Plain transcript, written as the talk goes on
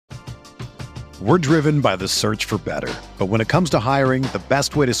We're driven by the search for better. But when it comes to hiring, the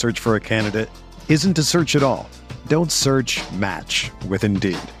best way to search for a candidate isn't to search at all. Don't search, match with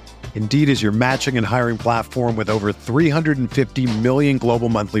Indeed. Indeed is your matching and hiring platform with over 350 million global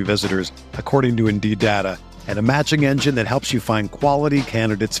monthly visitors, according to Indeed data, and a matching engine that helps you find quality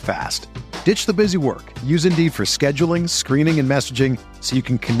candidates fast. Ditch the busy work. Use Indeed for scheduling, screening, and messaging so you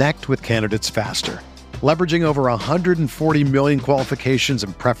can connect with candidates faster. Leveraging over 140 million qualifications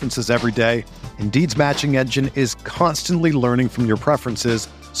and preferences every day, Indeed's matching engine is constantly learning from your preferences,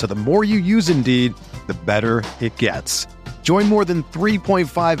 so the more you use Indeed, the better it gets. Join more than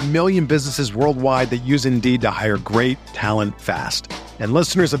 3.5 million businesses worldwide that use Indeed to hire great talent fast. And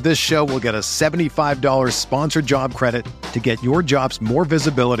listeners of this show will get a $75 sponsored job credit to get your jobs more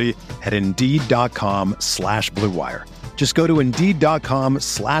visibility at Indeed.com/Blue Wire. Just go to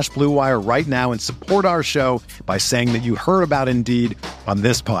Indeed.com/Blue Wire right now and support our show by saying that you heard about Indeed on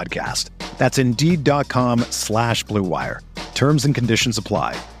this podcast. That's Indeed.com/Blue Wire. Terms and conditions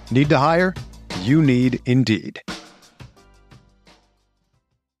apply. Need to hire? You need Indeed.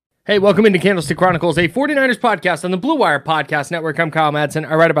 Hey, welcome into Candlestick Chronicles, a 49ers podcast on the Blue Wire Podcast Network. I'm Kyle Madsen.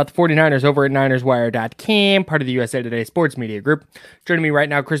 I write about the 49ers over at NinersWire.com, part of the USA Today Sports Media Group. Joining me right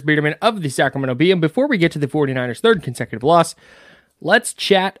now, Chris Biederman of the Sacramento Bee. And before we get to the 49ers' third consecutive loss, let's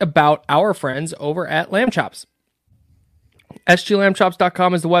chat about our friends over at Lamb Chops.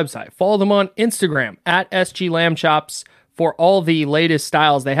 SGLambchops.com is the website. Follow them on Instagram at SGLambchops for all the latest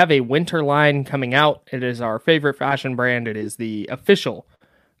styles. They have a winter line coming out. It is our favorite fashion brand. It is the official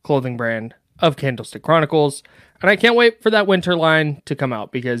clothing brand of Candlestick Chronicles, and I can't wait for that winter line to come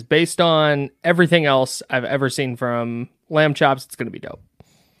out because based on everything else I've ever seen from Lamb Chops, it's going to be dope.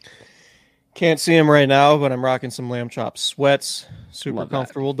 Can't see them right now, but I'm rocking some Lamb Chop sweats. Super Love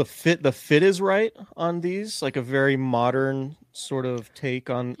comfortable. The fit is right on these, like a very modern sort of take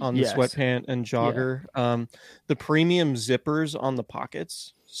on the Yes. sweatpant and jogger. The premium zippers on the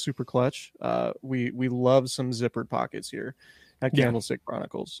pockets, super clutch. We love some zippered pockets here at Candlestick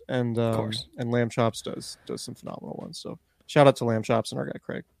Chronicles, and Of course. and Lamb Chops does some phenomenal ones. So shout out to Lamb Chops and our guy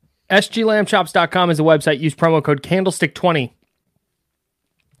Craig. SGLambchops.com is the website. Use promo code Candlestick20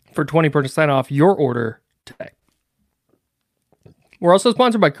 for 20% off your order today. We're also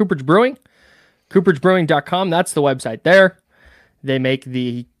sponsored by Cooperage Brewing. CooperagBrewing.com, that's the website there. They make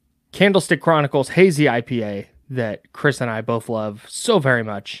the Candlestick Chronicles Hazy IPA that Chris and I both love so very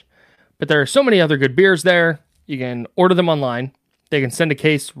much. But there are so many other good beers there. You can order them online. They can send a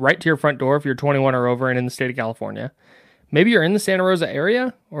case right to your front door if you're 21 or over and in the state of California. Maybe you're in the Santa Rosa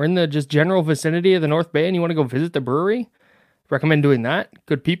area or in the just general vicinity of the North Bay and you want to go visit the brewery. Recommend doing that.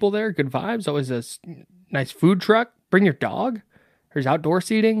 Good people there, good vibes. Always a nice food truck. Bring your dog. There's outdoor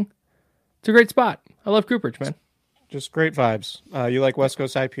seating. It's a great spot. I love Cooperage, man. Just great vibes. You like West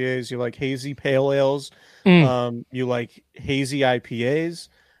Coast IPAs. You like hazy pale ales. You like hazy IPAs.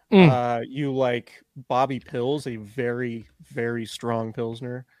 You like Bobby Pills, a very, very strong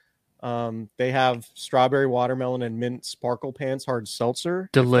Pilsner. They have strawberry, watermelon, and mint sparkle pants hard seltzer.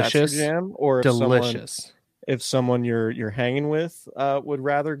 Delicious. If that's your jam, or if Delicious. someone you're hanging with would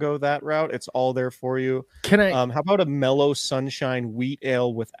rather go that route, it's all there for you. Can I? How about a mellow sunshine wheat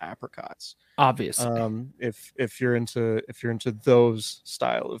ale with apricots? Obviously. If you're into those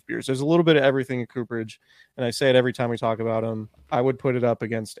style of beers, there's a little bit of everything at Cooperage, and I say it every time we talk about them. I would put it up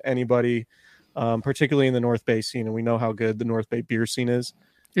against anybody, particularly in the North Bay scene, and we know how good the North Bay beer scene is.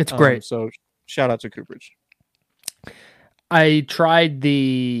 It's great. So shout out to Cooperage. I tried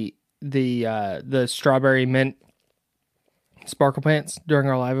the strawberry mint sparkle pants during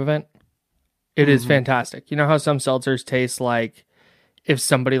our live event. It is fantastic. You know how some seltzers taste like if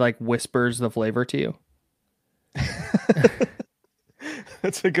somebody like whispers the flavor to you?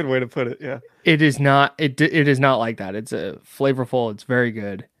 That's a good way to put it. Yeah. It is not. It is not like that. It's a flavorful. It's very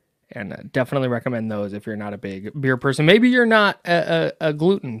good, and definitely recommend those if you're not a big beer person. Maybe you're not a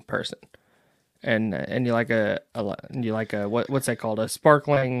gluten person, and you like what's that called? A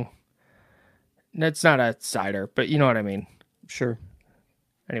sparkling. It's not a cider, but you know what I mean. Sure.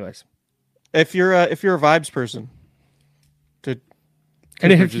 Anyways, if you're a vibes person,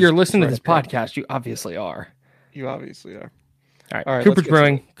 and if you're listening to this podcast, you obviously are. You obviously are. All right, All right, Cooperage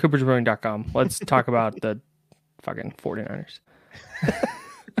Brewing, CooperagBrewing.com. Let's talk about the fucking 49ers.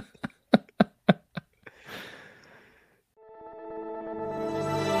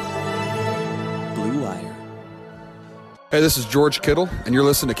 Blue Wire. Hey, this is George Kittle, and you're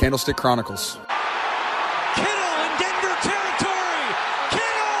listening to Candlestick Chronicles. Kittle in Denver territory.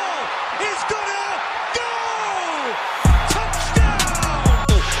 Kittle is gonna go! Touchdown!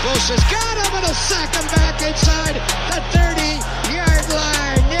 Bosa's got him, and he'll sack him back inside the 30-yard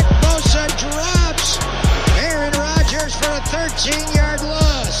line. Nick Bosa drives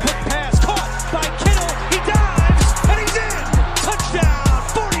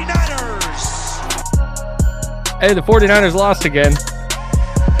Hey, the 49ers lost again.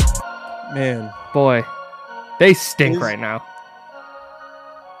 Man. Boy, they stink right now.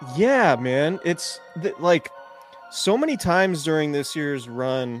 Yeah, man. It's like so many times during this year's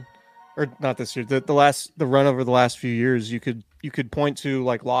run, or not this year, the run over the last few years, you could point to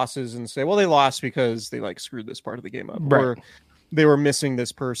like losses and say, well, they lost because they like screwed this part of the game up, Right. or they were missing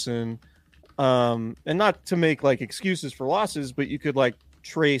this person. And not to make like excuses for losses, but you could like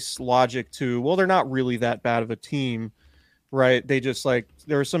trace logic to, well, they're not really that bad of a team, right? They just like,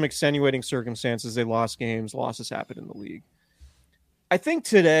 there were some extenuating circumstances. They lost games, losses happen in the league. I think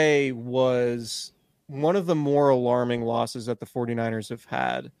today was one of the more alarming losses that the 49ers have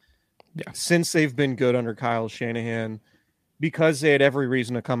had since they've been good under Kyle Shanahan, because they had every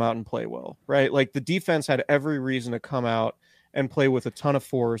reason to come out and play well, right? Like the defense had every reason to come out and play with a ton of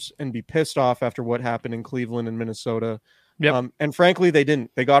force and be pissed off after what happened in Cleveland and Minnesota. Yep. And frankly, they didn't.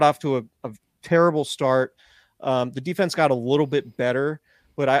 They got off to a terrible start. The defense got a little bit better,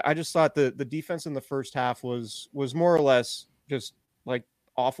 but I just thought the defense in the first half was more or less just like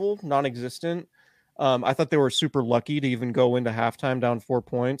awful, non-existent. I thought they were super lucky to even go into halftime down 4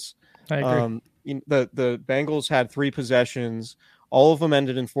 points. I agree. The Bengals had 3 possessions. All of them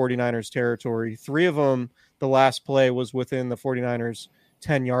ended in 49ers territory. 3 of them, the last play was within the 49ers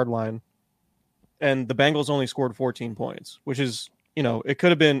 10-yard line. And the Bengals only scored 14 points, which is, it could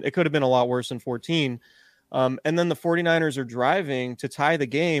have been a lot worse than 14. And then the 49ers are driving to tie the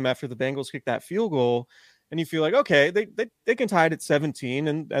game after the Bengals kick that field goal. And you feel like, okay, they can tie it at 17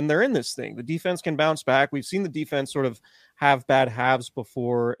 and they're in this thing. The defense can bounce back. We've seen the defense sort of have bad halves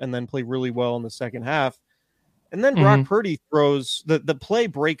before and then play really well in the second half. And then Brock Purdy throws the play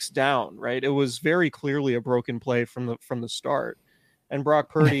breaks down, right? It was very clearly a broken play from the start. And Brock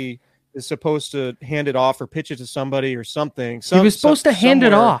Purdy is supposed to hand it off or pitch it to somebody or something. He was supposed to hand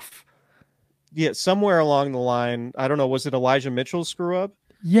it off. Yeah, somewhere along the line. I don't know. Was it Elijah Mitchell's screw up?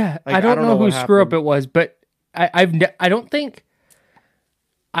 Yeah, Like, I don't know what whose screw up happened. it was, but I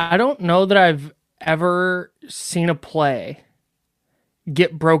don't know that I've ever seen a play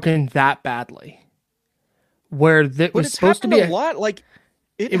get broken that badly. Where that But was it's supposed to be happened a lot. Like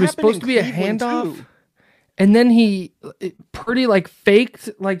it was supposed to be a Cleveland, handoff, too. and then he pretty like faked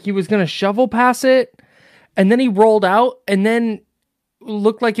like he was gonna shovel pass it, and then he rolled out, and then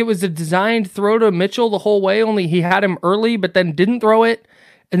looked like it was a designed throw to Mitchell the whole way. Only he had him early, but then didn't throw it,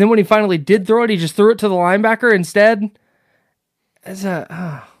 and then when he finally did throw it, he just threw it to the linebacker instead.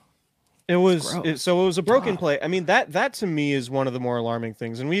 It was a broken play. I mean, that to me is one of the more alarming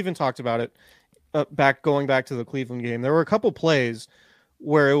things, and we even talked about it going back to the Cleveland game. There were a couple plays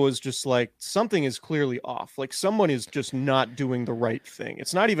where it was just like something is clearly off. Like someone is just not doing the right thing.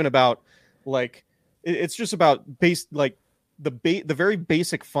 It's not even about like it's just about the very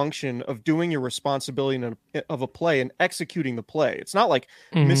basic function of doing your responsibility of a play and executing the play. It's not like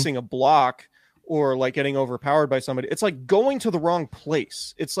missing a block or like getting overpowered by somebody. It's like going to the wrong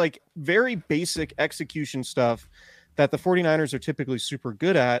place. It's like very basic execution stuff that the 49ers are typically super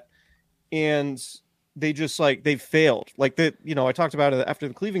good at. And they just like, they failed. Like I talked about it after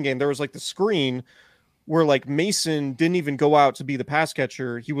the Cleveland game, there was like the screen where like Mason didn't even go out to be the pass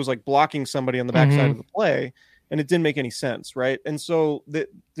catcher. He was like blocking somebody on the backside of the play, and it didn't make any sense. Right. And so the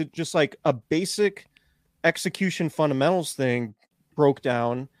just like a basic execution fundamentals thing broke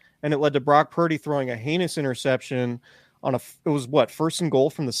down, and it led to Brock Purdy throwing a heinous interception on it was first and goal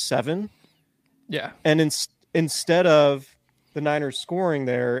from the 7. Yeah. And instead of the Niners scoring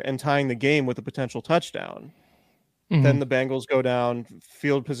there and tying the game with a potential touchdown, then the Bengals go down,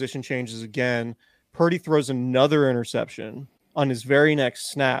 field position changes again. Purdy throws another interception on his very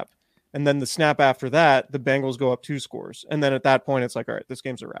next snap. And then the snap after that, the Bengals go up 2 scores. And then at that point, it's like, all right, this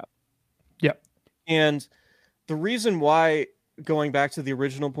game's a wrap. Yep. And the reason why, going back to the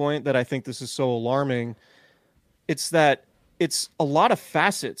original point, that I think this is so alarming, it's that it's a lot of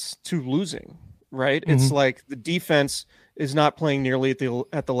facets to losing, right? It's like the defense is not playing nearly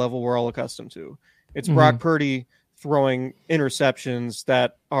at the level we're all accustomed to. It's Brock Purdy throwing interceptions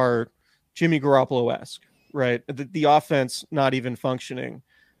that are Jimmy Garoppolo-esque, right? The offense not even functioning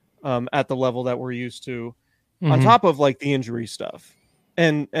at the level that we're used to, on top of like the injury stuff.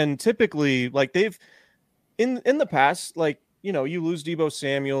 And typically, like they've in the past, like, you lose Deebo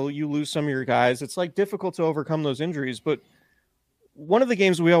Samuel, you lose some of your guys. It's like difficult to overcome those injuries. But one of the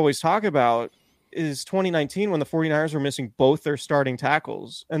games we always talk about is 2019 when the 49ers were missing both their starting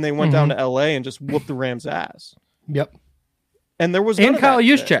tackles, and they went down to LA and just whooped the Rams' ass. Yep. And there was none And of Kyle that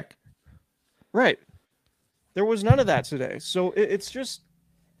today. Juszczyk. Right. There was none of that today. So it's just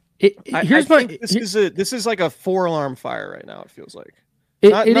Here's I my think this is like a 4-alarm fire right now, it feels like.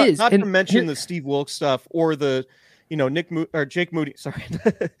 Not And to mention the Steve Wilkes stuff or the, Jake Moody. Sorry,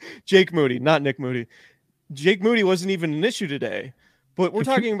 Jake Moody, not Nick Moody. Jake Moody wasn't even an issue today. But we're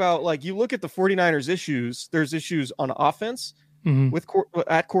talking about, like, you look at the 49ers issues, there's issues on offense with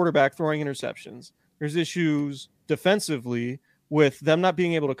at quarterback throwing interceptions. There's issues defensively with them not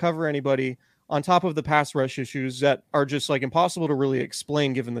being able to cover anybody, on top of the pass rush issues that are just like impossible to really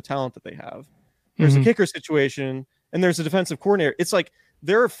explain given the talent that they have. There's a kicker situation and there's a defensive coordinator. It's like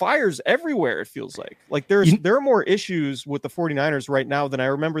there are fires everywhere. It feels like there are more issues with the 49ers right now than I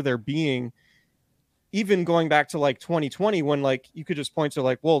remember there being, even going back to like 2020, when like you could just point to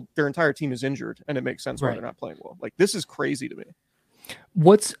like, well, their entire team is injured and it makes sense why they're not playing well. Like, this is crazy to me.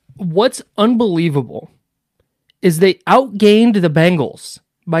 What's unbelievable is they outgained the Bengals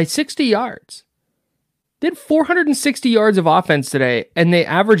by 60 yards. They had 460 yards of offense today, and they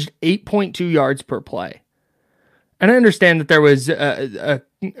averaged 8.2 yards per play. And I understand that there was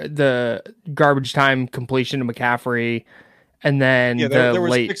the garbage time completion to McCaffrey, and then there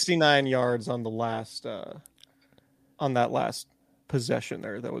was 69 yards on the last on that last possession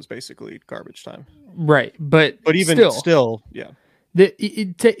there. That was basically garbage time, right? But even still, yeah.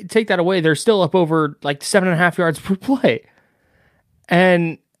 Take that away, they're still up over like 7.5 yards per play,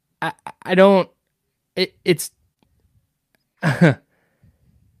 and I don't. It's I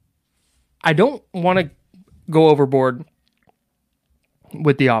don't want to go overboard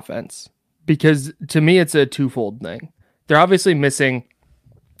with the offense, because to me it's a twofold thing. They're obviously missing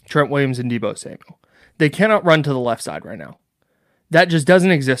Trent Williams and Deebo Samuel. They cannot run to the left side right now. That just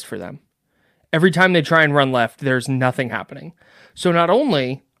doesn't exist for them. Every time they try and run left, there's nothing happening. So not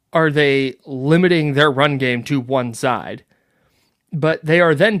only are they limiting their run game to one side, but they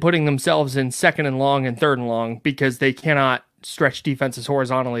are then putting themselves in second and long and third and long because they cannot stretch defenses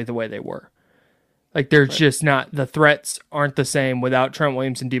horizontally the way they were. Like, they're just not, the threats aren't the same without Trent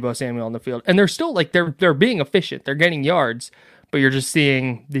Williams and Deebo Samuel on the field. And they're still like, they're being efficient. They're getting yards, but you're just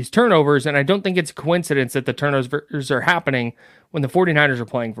seeing these turnovers. And I don't think it's a coincidence that the turnovers are happening when the 49ers are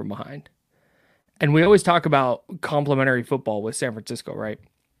playing from behind. And we always talk about complementary football with San Francisco, right?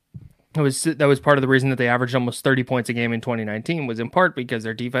 That was part of the reason that they averaged almost 30 points a game in 2019, was in part because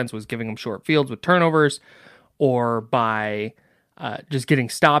their defense was giving them short fields with turnovers, or by just getting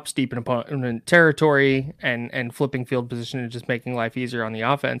stops deep in opponent territory and flipping field position and just making life easier on the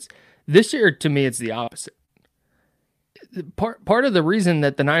offense. This year, to me, it's the opposite. Part of the reason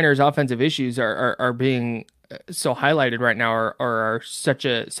that the Niners' offensive issues are being so highlighted right now, or are such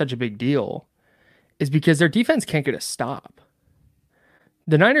a big deal, is because their defense can't get a stop.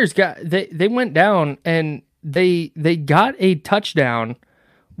 The Niners they went down and they got a touchdown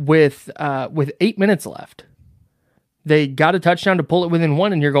with 8 minutes left. They got a touchdown to pull it within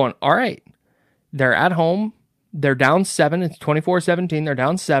one, and you're going, all right, they're at home. They're down 7. It's 24-17. They're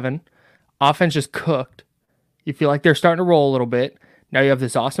down 7. Offense just cooked. You feel like they're starting to roll a little bit. Now you have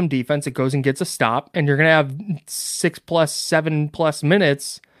this awesome defense that goes and gets a stop, and you're going to have 6+, 7+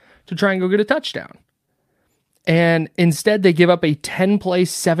 minutes to try and go get a touchdown. And instead, they give up a 10-play,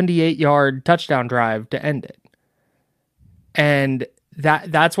 78-yard touchdown drive to end it. And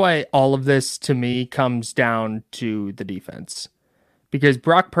that's why all of this, to me, comes down to the defense. Because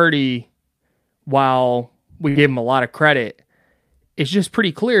Brock Purdy, while we gave him a lot of credit, it's just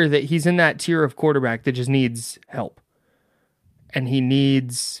pretty clear that he's in that tier of quarterback that just needs help. And he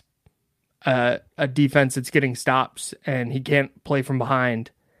needs a defense that's getting stops, and he can't play from behind.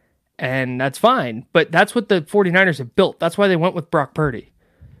 And that's fine, but that's what the 49ers have built. That's why they went with Brock Purdy,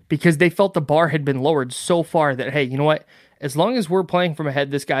 because they felt the bar had been lowered so far that, hey, you know what? As long as we're playing from ahead,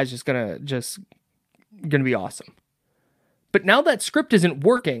 this guy's just gonna be awesome. But now that script isn't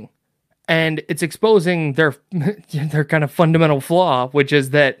working, and it's exposing their kind of fundamental flaw, which is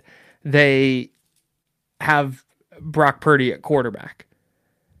that they have Brock Purdy at quarterback,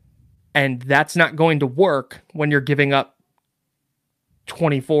 and that's not going to work when you're giving up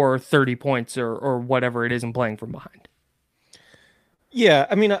 24 or 30 points or whatever it is and playing from behind. Yeah,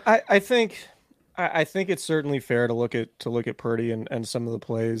 I mean, I think it's certainly fair to look at Purdy and some of the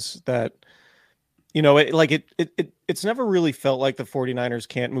plays that, it's never really felt like the 49ers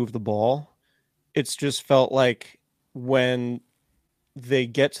can't move the ball. It's just felt like when they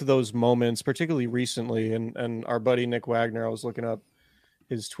get to those moments, particularly recently, and our buddy Nick Wagner, I was looking up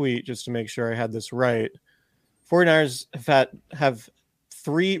his tweet just to make sure I had this right. 49ers have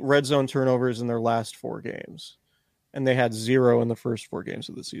 3 red zone turnovers in their last 4 games, and they had 0 in the first 4 games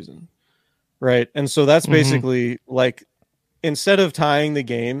of the season. Right. And so that's basically like, instead of tying the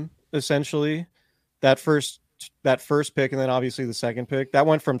game, essentially, that first pick, and then obviously the second pick, that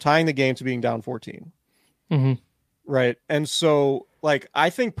went from tying the game to being down 14. right? And so like I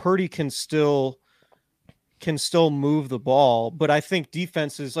think Purdy can still move the ball, but I think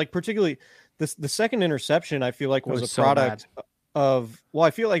defenses, like particularly the second interception, I feel like was a so product of, well,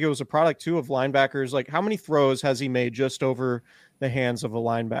 I feel like it was a product too of linebackers. Like how many throws has he made just over the hands of a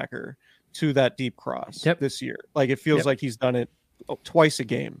linebacker to that deep cross this year? Like it feels like he's done it twice a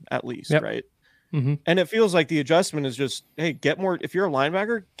game at least, right? Mm-hmm. And it feels like the adjustment is just, hey, get more. If you're a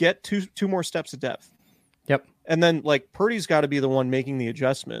linebacker, get two more steps of depth. Yep. And then like Purdy's got to be the one making the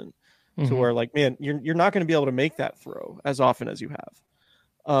adjustment to where like, man, you're not going to be able to make that throw as often as you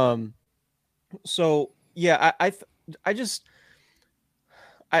have. So yeah, I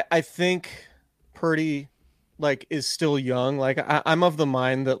think Purdy like is still young. Like I'm of the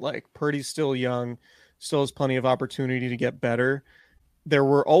mind that like Purdy's still young, still has plenty of opportunity to get better. There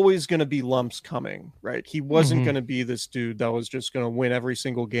were always going to be lumps coming, right? He wasn't going to be this dude that was just going to win every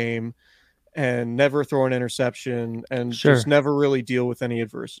single game and never throw an interception and just never really deal with any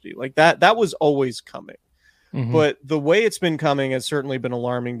adversity. Like that was always coming. But the way it's been coming has certainly been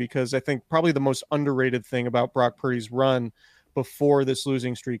alarming, because I think probably the most underrated thing about Brock Purdy's run before this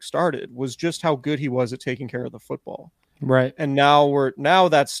losing streak started was just how good he was at taking care of the football. Right. And now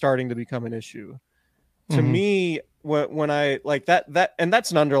that's starting to become an issue. To me, when I like that, and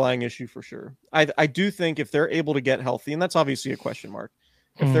that's an underlying issue for sure. I do think if they're able to get healthy, and that's obviously a question mark,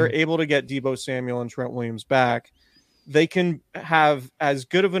 if they're able to get Deebo Samuel and Trent Williams back, they can have as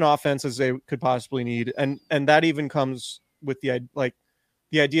good of an offense as they could possibly need. And that even comes with the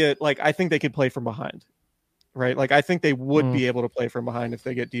idea, like, I think they could play from behind, right? Like, I think they would be able to play from behind if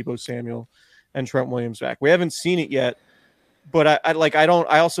they get Deebo Samuel and Trent Williams back. We haven't seen it yet, but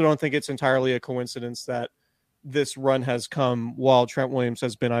I also don't think it's entirely a coincidence that this run has come while Trent Williams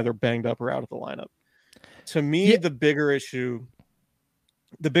has been either banged up or out of the lineup. To me, the bigger issue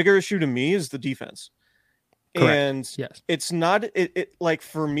to me is the defense. Correct. And it's not it like,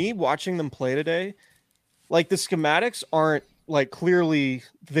 for me watching them play today, like the schematics aren't like, clearly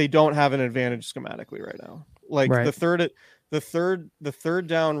they don't have an advantage schematically right now. Like the third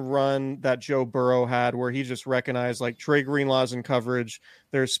down run that Joe Burrow had, where he just recognized like Trey Greenlaw's in coverage,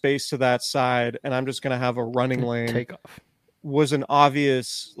 there's space to that side, and I'm just going to have a running lane takeoff, was an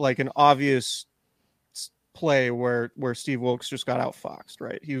obvious play where Steve Wilkes just got outfoxed,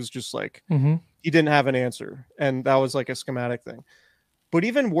 right? He was just like, he didn't have an answer. And that was like a schematic thing. But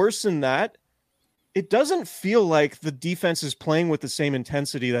even worse than that, it doesn't feel like the defense is playing with the same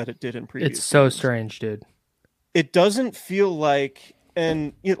intensity that it did in previous It's so games. strange, dude. It doesn't feel like,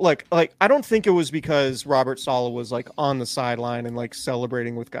 and like I don't think it was because Robert Saleh was like on the sideline and like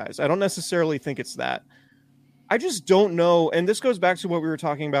celebrating with guys. I don't necessarily think it's that. I just don't know. And this goes back to what we were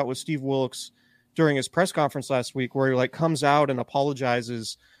talking about with Steve Wilkes during his press conference last week, where he like comes out and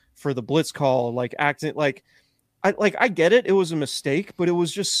apologizes for the blitz call, like acting like, I get it. It was a mistake, but it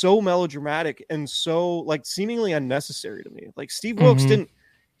was just so melodramatic and so like seemingly unnecessary to me. Like Steve Wilkes didn't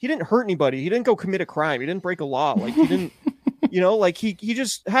hurt anybody. He didn't go commit a crime. He didn't break a law. Like he didn't, like he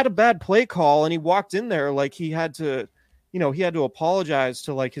just had a bad play call, and he walked in there like he had to apologize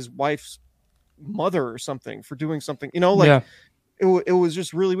to like his wife's mother or something for doing something, it was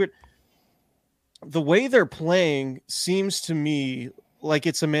just really weird. The way they're playing seems to me like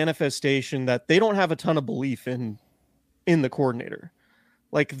it's a manifestation that they don't have a ton of belief in the coordinator.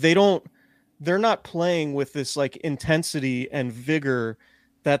 Like they're not playing with this like intensity and vigor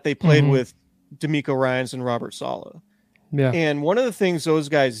that they played with DeMeco Ryans and Robert Saleh. Yeah. And one of the things those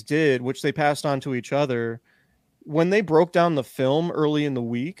guys did, which they passed on to each other, when they broke down the film early in the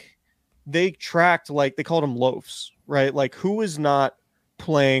week, they tracked, like, they called them loafs, right? Like, who is not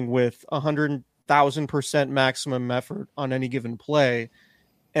playing with 100,000% maximum effort on any given play.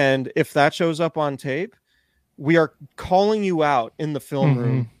 And if that shows up on tape, we are calling you out in the film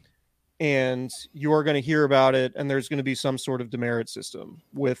room, and you're going to hear about it. And there's going to be some sort of demerit system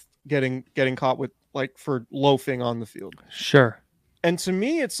with getting caught with, like, for loafing on the field. Sure. And to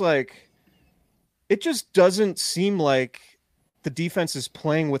me, it's like, it just doesn't seem like the defense is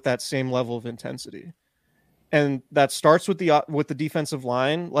playing with that same level of intensity. And that starts with the defensive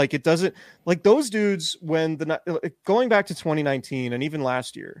line. Like, it doesn't, like, those dudes, when going back to 2019 and even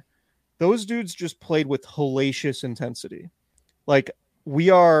last year, those dudes just played with hellacious intensity. Like,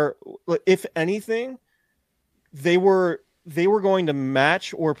 if anything, they were going to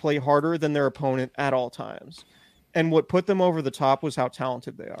match or play harder than their opponent at all times. And what put them over the top was how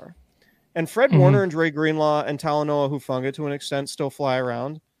talented they are. And Fred Warner and Dre Greenlaw and Talanoa Hufanga to an extent still fly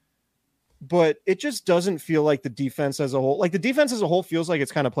around. But it just doesn't feel like the defense as a whole, feels like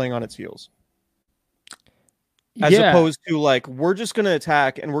it's kind of playing on its heels. As opposed to, like, we're just going to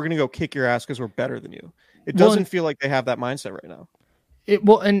attack and we're going to go kick your ass because we're better than you. It doesn't feel like they have that mindset right now.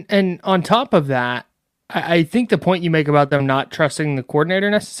 And on top of that, I think the point you make about them not trusting the coordinator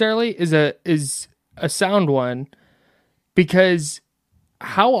necessarily is a sound one, because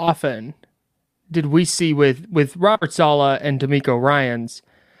how often did we see with Robert Saleh and D'Amico Ryans,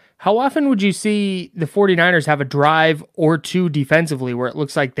 how often would you see the 49ers have a drive or two defensively where it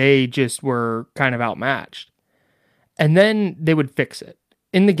looks like they just were kind of outmatched? And then they would fix it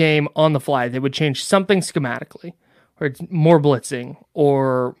in the game on the fly. They would change something schematically, or it's more blitzing,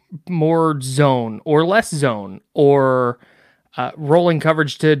 or more zone, or less zone, or rolling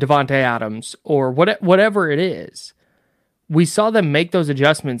coverage to Devontae Adams, or whatever it is. We saw them make those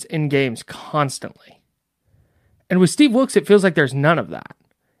adjustments in games constantly. And with Steve Wilks, it feels like there's none of that.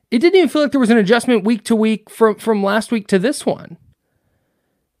 It didn't even feel like there was an adjustment week to week from last week to this one.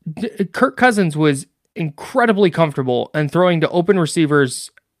 Kirk Cousins was incredibly comfortable and throwing to open receivers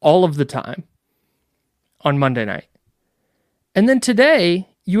all of the time on Monday night. And then today,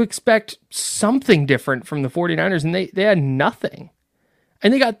 you expect something different from the 49ers, and they had nothing.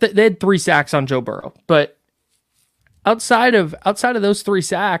 And they had 3 sacks on Joe Burrow. But outside of those 3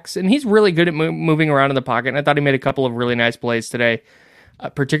 sacks, and he's really good at moving around in the pocket, and I thought he made a couple of really nice plays today,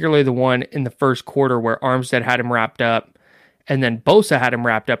 particularly the one in the first quarter where Armstead had him wrapped up, and then Bosa had him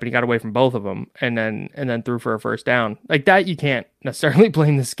wrapped up, and he got away from both of them, and then threw for a first down. Like that, you can't necessarily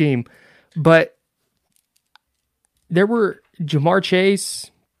blame the scheme. But there were Jamar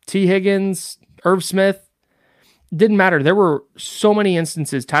Chase, T. Higgins, Irv Smith. Didn't matter. There were so many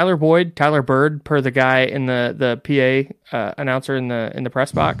instances. Tyler Bird, per the guy in the PA announcer in the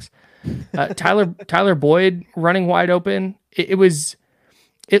press box. Tyler Boyd running wide open.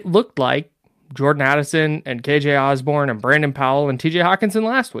 It looked like Jordan Addison and KJ Osborne and Brandon Powell and TJ Hawkinson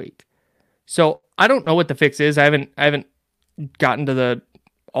last week. So I don't know what the fix is. I haven't gotten to the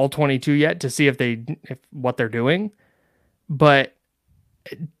all 22 yet to see if what they're doing. But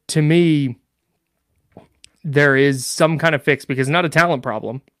to me, there is some kind of fix, because it's not a talent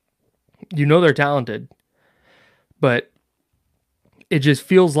problem. You know they're talented, but it just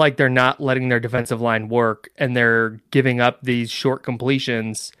feels like they're not letting their defensive line work, and they're giving up these short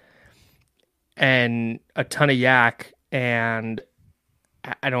completions and a ton of yak, and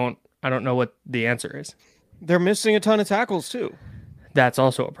I don't know what the answer is. They're missing a ton of tackles too. That's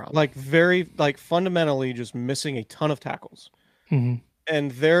also a problem. Fundamentally just missing a ton of tackles. Mm-hmm.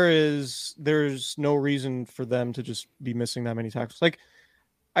 And there's no reason for them to just be missing that many tackles. Like,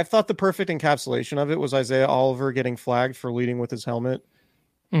 I thought the perfect encapsulation of it was Isaiah Oliver getting flagged for leading with his helmet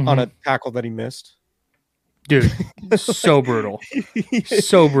on a tackle that he missed. Dude, so brutal.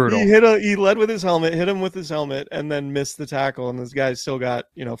 So brutal. He led with his helmet, hit him with his helmet, and then missed the tackle. And this guy still got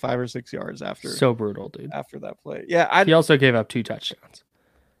 5 or 6 yards after. So brutal, dude. After that play, yeah. He also gave up 2 touchdowns.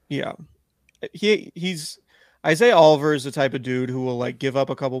 Yeah, he's Isaiah Oliver is the type of dude who will give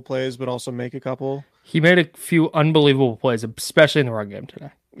up a couple plays, but also make a couple. He made a few unbelievable plays, especially in the run game today.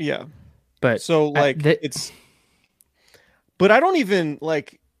 Yeah, but so it's. But I don't even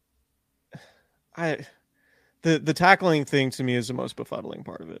The tackling thing to me is the most befuddling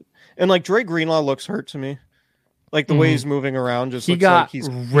part of it. And Dre Greenlaw looks hurt to me. The way he's moving around just looks like he's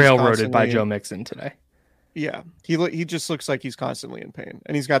railroaded by Joe Mixon today. Yeah. He just looks like he's constantly in pain.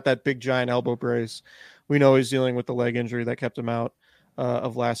 And he's got that big giant elbow brace. We know he's dealing with the leg injury that kept him out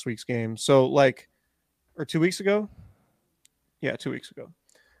of last week's game. So or 2 weeks ago? Yeah, 2 weeks ago.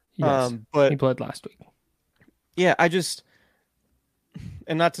 Yes, but he played last week. Yeah,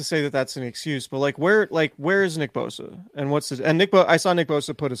 and not to say that that's an excuse, but where is Nick Bosa, and what's his? And I saw Nick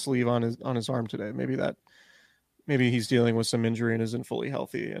Bosa put a sleeve on his arm today. Maybe he's dealing with some injury and isn't fully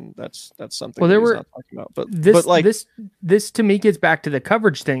healthy, and that's something. Well, he's not talking about. But this to me gets back to the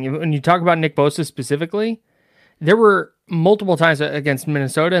coverage thing. When you talk about Nick Bosa specifically, there were multiple times against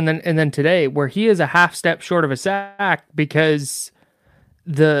Minnesota, and then today where he is a half step short of a sack because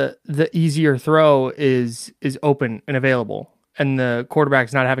the easier throw is open and available, and the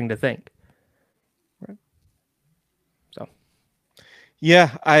quarterback's not having to think. Right. So,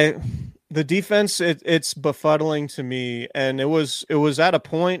 yeah, the defense it's befuddling to me, and it was at a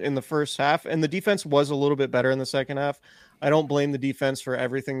point in the first half, and the defense was a little bit better in the second half. I don't blame the defense for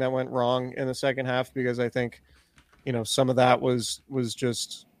everything that went wrong in the second half, because I think some of that was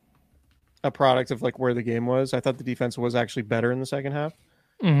just a product of where the game was. I thought the defense was actually better in the second half.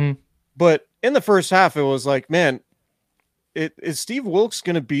 Mm-hmm. But in the first half, it was man, is Steve Wilks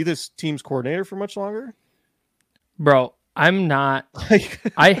going to be this team's coordinator for much longer? Bro, I'm not.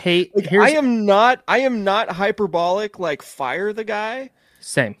 I hate. I am not hyperbolic. Fire the guy.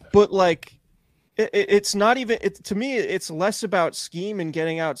 Same. But It's not even to me. It's less about scheme and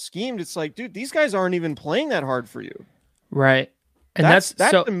getting out schemed. It's like, dude, these guys aren't even playing that hard for you. Right. And That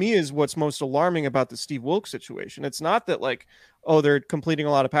so, to me is what's most alarming about the Steve Wilkes situation. It's not that like, oh, they're completing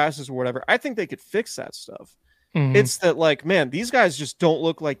a lot of passes or whatever. I think they could fix that stuff. mhm. It's that like, man, these guys just don't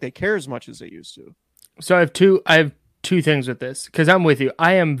look like they care as much as they used to. So I have two things with this because I'm with you.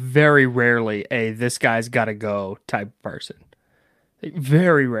 I am very rarely a this guy's got to go type person. Like,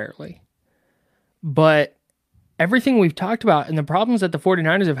 very rarely. But everything we've talked about and the problems that the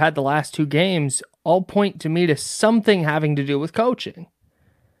 49ers have had the last two games all point to me to something having to do with coaching.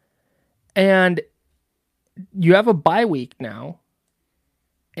 And you have a bye week now.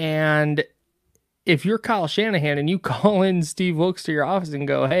 And if you're Kyle Shanahan and you call in Steve Wilkes to your office and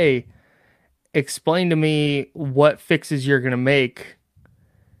go, hey, explain to me what fixes you're going to make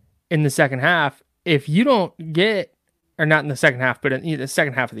in the second half. If you don't get, or not in the second half, but in the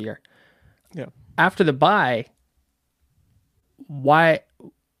second half of the year. Yeah. After the bye, why,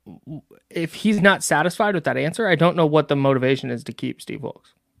 if he's not satisfied with that answer, I don't know what the motivation is to keep Steve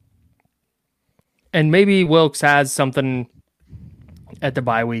Wilkes. And maybe Wilkes has something at the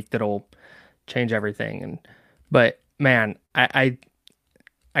bye week that'll change everything. But man, I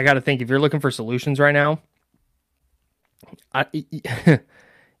got to think, if you're looking for solutions right now,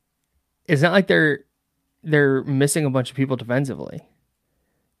 it's not like they're missing a bunch of people defensively.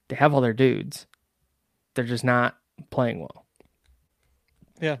 They have all their dudes. They're just not playing well.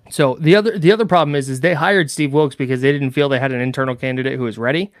 Yeah. So the other problem is they hired Steve Wilkes because they didn't feel they had an internal candidate who was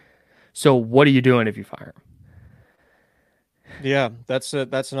ready. So what are you doing if you fire him? Yeah, that's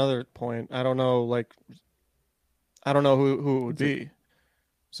another point. I don't know who it would be.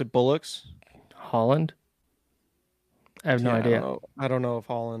 Is it Bullocks? Holland? I have no idea. I don't know if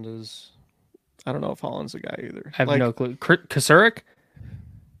Holland is. I don't know if Holland's the guy either. I have no clue. Kasurik?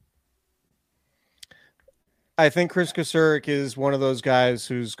 I think Chris Kasurik is one of those guys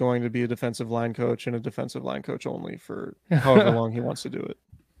who's going to be a defensive line coach and a defensive line coach only for however long he wants to do it.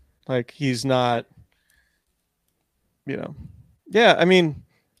 Like, he's not, Yeah, I mean,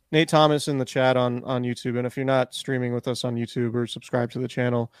 Nate Thomas in the chat on YouTube, and if you're not streaming with us on YouTube or subscribe to the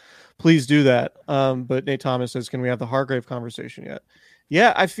channel, please do that. But Nate Thomas says, can we have the Hargrave conversation yet?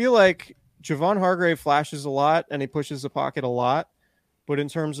 Yeah, I feel like Javon Hargrave flashes a lot and he pushes the pocket a lot. But in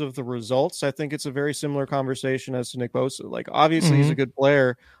terms of the results, I think it's a very similar conversation as to Nick Bosa. Like, obviously, he's a good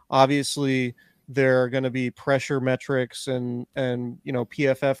player. Obviously, there are going to be pressure metrics and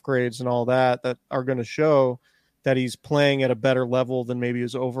PFF grades and all that are going to show that he's playing at a better level than maybe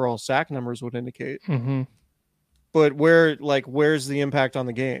his overall sack numbers would indicate. Mm-hmm. But where's the impact on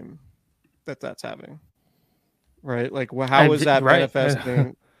the game that's having? Right? Like, how is that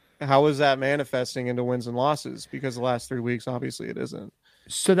manifesting? How is that manifesting into wins and losses? Because the last 3 weeks, obviously, it isn't.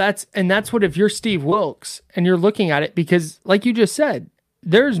 So that's what, if you're Steve Wilkes and you're looking at it, because like you just said,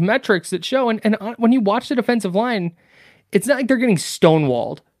 there's metrics that show, and when you watch the defensive line, it's not like they're getting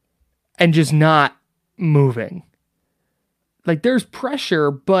stonewalled and just not moving. Like, there's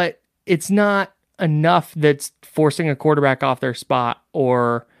pressure, but it's not enough that's forcing a quarterback off their spot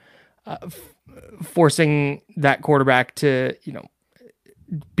or forcing that quarterback to,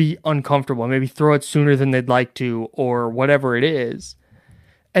 be uncomfortable, maybe throw it sooner than they'd like to, or whatever it is.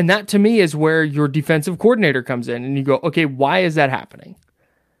 And that, to me, is where your defensive coordinator comes in and you go, okay, why is that happening?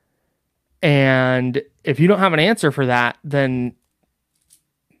 And if you don't have an answer for that, then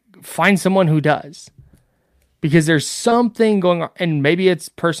find someone who does, because there's something going on, and maybe it's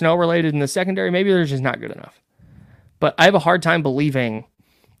personnel related in the secondary. Maybe they're just not good enough, but I have a hard time believing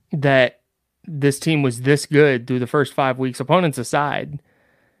that this team was this good through the first 5 weeks, opponents aside.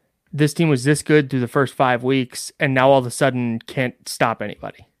 This team was this good through the first 5 weeks, and now all of a sudden can't stop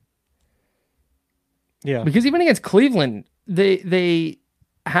anybody. Yeah. Because even against Cleveland, they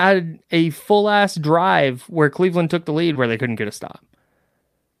had a full-ass drive where Cleveland took the lead where they couldn't get a stop.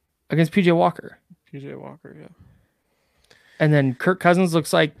 Against P.J. Walker. Yeah. And then Kirk Cousins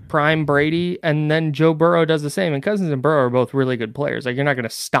looks like prime Brady, and then Joe Burrow does the same. And Cousins and Burrow are both really good players. Like, you're not going to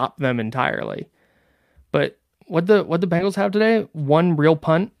stop them entirely. But what the Bengals have today? One real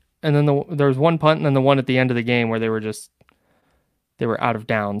punt. And then there was one punt, and then the one at the end of the game where they were out of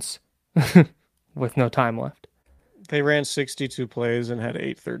downs with no time left. They ran 62 plays and had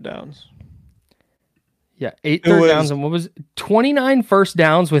 8 third downs. Yeah, 8 third downs. And what was 29 first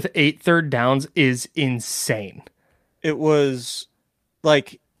downs with 8 third downs is insane. It was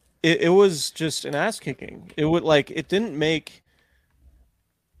like, it was just an ass kicking. It didn't make.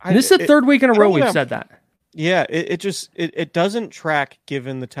 This is the third week in a row we've said that. Yeah, it doesn't track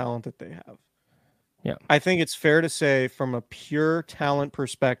given the talent that they have. Yeah. I think it's fair to say from a pure talent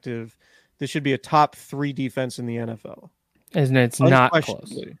perspective, this should be a top 3 defense in the NFL. Isn't it? It's not close.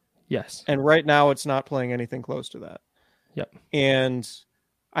 Unquestionably. Yes. And right now it's not playing anything close to that. Yep. And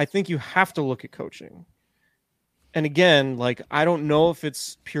I think you have to look at coaching. And again, like, I don't know if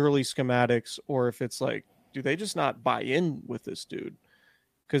it's purely schematics or if it's like, do they just not buy in with this dude?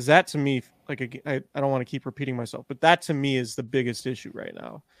 Because that to me, like, I don't want to keep repeating myself, but that to me is the biggest issue right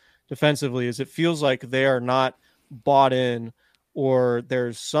now defensively, is it feels like they are not bought in, or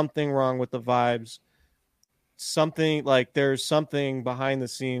there's something wrong with the vibes. Something like there's something behind the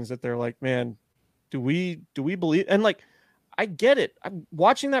scenes that they're like, man, do we believe? And like, I get it. I'm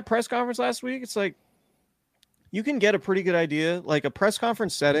watching that press conference last week. It's like, you can get a pretty good idea. Like, a press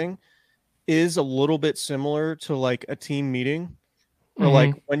conference setting is a little bit similar to like a team meeting, or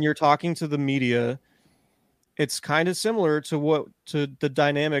like when you're talking to the media, it's kind of similar to the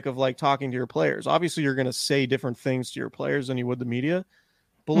dynamic of like talking to your players. Obviously you're going to say different things to your players than you would the media,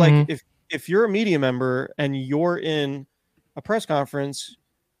 but like if you're a media member and you're in a press conference,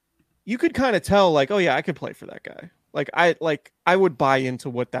 you could kind of tell like, oh yeah, I could play for that guy. I would buy into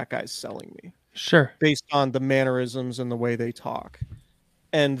what that guy's selling me. Sure. Based on the mannerisms and the way they talk.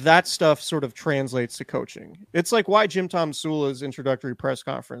 And that stuff sort of translates to coaching. It's like why Jim Tom Sula's introductory press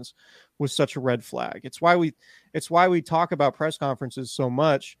conference was such a red flag. It's why we talk about press conferences so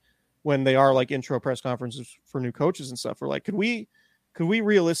much when they are like intro press conferences for new coaches and stuff. We're like, could we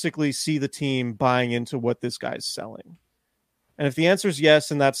realistically see the team buying into what this guy's selling? And if the answer is yes,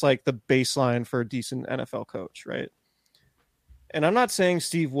 then that's like the baseline for a decent NFL coach, right? And I'm not saying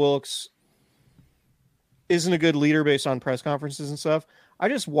Steve Wilkes isn't a good leader based on press conferences and stuff. I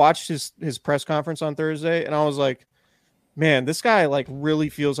just watched his press conference on Thursday, and I was like, man, this guy like really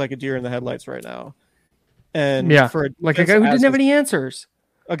feels like a deer in the headlights right now. And yeah, for a guy who didn't have any answers.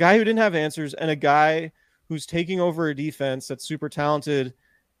 A guy who didn't have answers, and a guy who's taking over a defense that's super talented.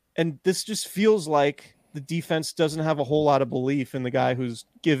 And this just feels like the defense doesn't have a whole lot of belief in the guy who's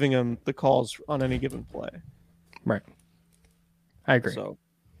giving them the calls on any given play. Right. I agree. So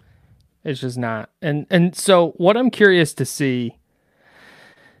it's just not. And so what I'm curious to see,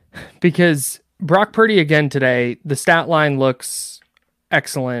 because Brock Purdy again today, the stat line looks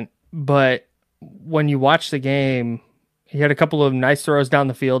excellent, but when you watch the game, he had a couple of nice throws down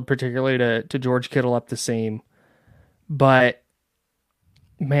the field, particularly to George Kittle up the seam. But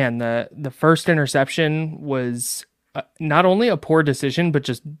man, the first interception was not only a poor decision, but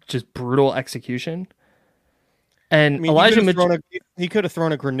just brutal exexecution. And I mean, Elijah Mitchell, he could have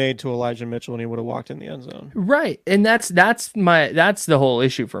thrown a grenade to Elijah Mitchell and he would have walked in the end zone. Right. And that's the whole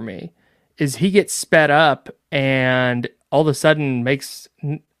issue for me, is he gets sped up and all of a sudden makes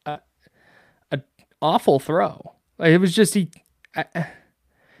an awful throw. Like, it was just, I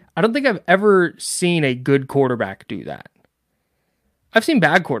don't think I've ever seen a good quarterback do that. I've seen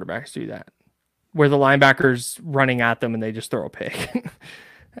bad quarterbacks do that, where the linebacker's running at them and they just throw a pick.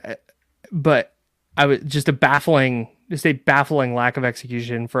 But I was just a baffling lack of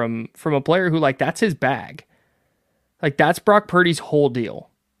execution from a player who, like, that's his bag. Like, that's Brock Purdy's whole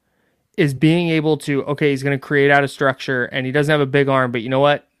deal, is being able to, okay, he's going to create out of structure and he doesn't have a big arm, but you know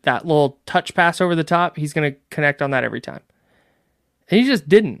what? That little touch pass over the top, he's going to connect on that every time. And he just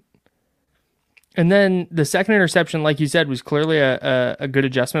didn't. And then the second interception, like you said, was clearly a good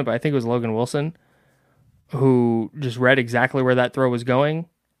adjustment, but I think it was Logan Wilson who just read exactly where that throw was going.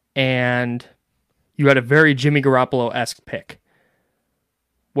 And you had a very Jimmy Garoppolo-esque pick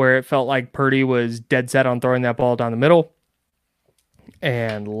where it felt like Purdy was dead set on throwing that ball down the middle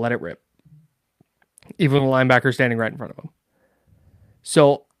and let it rip, even with the linebacker standing right in front of him.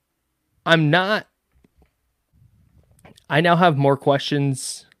 So I now have more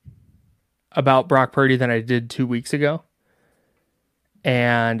questions about Brock Purdy than I did 2 weeks ago.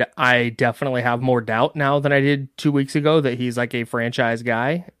 And I definitely have more doubt now than I did 2 weeks ago that he's like a franchise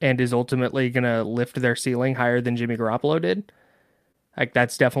guy and is ultimately going to lift their ceiling higher than Jimmy Garoppolo did. Like,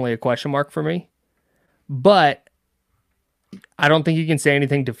 that's definitely a question mark for me. But I don't think you can say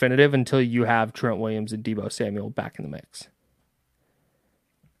anything definitive until you have Trent Williams and Deebo Samuel back in the mix.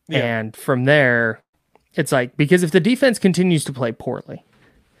 Yeah. And from there, it's like, because if the defense continues to play poorly,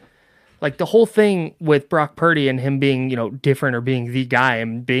 like the whole thing with Brock Purdy and him being, different or being the guy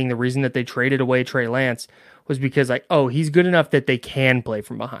and being the reason that they traded away Trey Lance was because, like, oh, he's good enough that they can play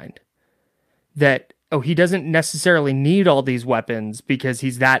from behind. That, oh, he doesn't necessarily need all these weapons because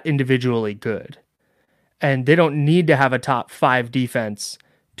he's that individually good. And they don't need to have a top 5 defense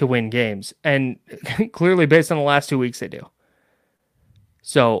to win games. And clearly, based on the last 2 weeks, they do.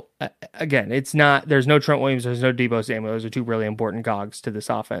 So, again, there's no Trent Williams, there's no Deebo Samuel. Those are 2 really important cogs to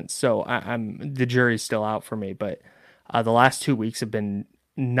this offense. So, the jury's still out for me. But the last 2 weeks have been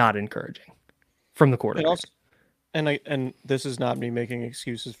not encouraging from the And quarterback. also, and this is not me making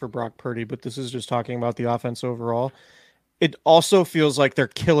excuses for Brock Purdy, but this is just talking about the offense overall. It also feels like they're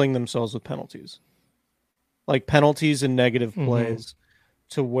killing themselves with penalties, like penalties and negative plays,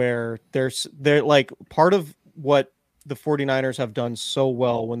 to where they're like part of what the 49ers have done so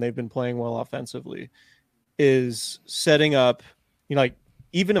well when they've been playing well offensively is setting up, like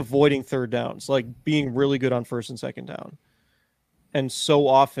even avoiding third downs, like being really good on first and second down. And so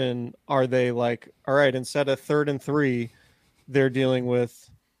often are they like, all right, instead of 3rd and 3, they're dealing with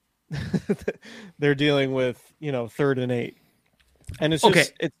 3rd and 8. And it's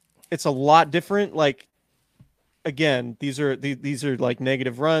just it's a lot different. Like, again, these are like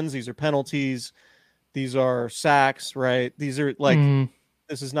negative runs, these are penalties, these are sacks, right? These are like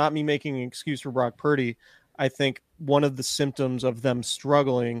this is not me making an excuse for Brock Purdy. I think one of the symptoms of them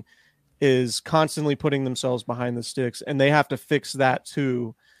struggling is constantly putting themselves behind the sticks, and they have to fix that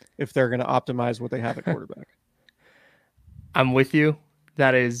too if they're going to optimize what they have at quarterback. I'm with you.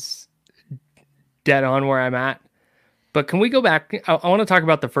 That is dead on where I'm at. But can we go back? I want to talk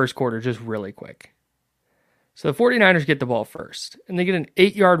about the first quarter just really quick. So the 49ers get the ball first, and they get an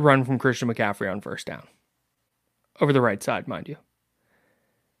 8-yard run from Christian McCaffrey on first down. Over the right side, mind you.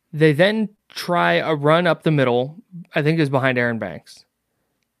 They then try a run up the middle, I think is behind Aaron Banks.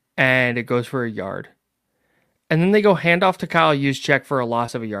 And it goes for a yard. And then they go handoff to Kyle Juszczyk for a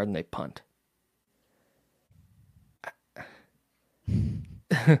loss of a yard, and they punt.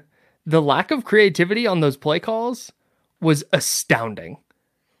 The lack of creativity on those play calls was astounding.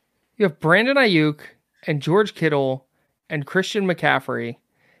 You have Brandon Ayuk and George Kittle and Christian McCaffrey,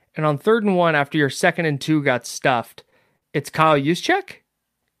 and on 3rd and 1 after your 2nd and 2 got stuffed, it's Kyle Juszczyk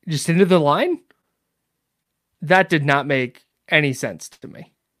just into the line? That did not make any sense to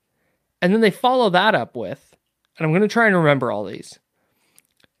me. And then they follow that up with, and I'm going to try and remember all these.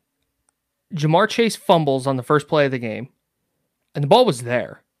 Jamar Chase fumbles on the first play of the game, and the ball was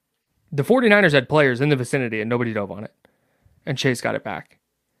there. The 49ers had players in the vicinity, and nobody dove on it. And Chase got it back.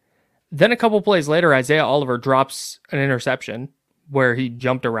 Then a couple plays later, Isaiah Oliver drops an interception where he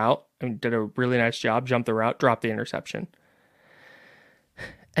jumped a route and did a really nice job, jumped the route, dropped the interception.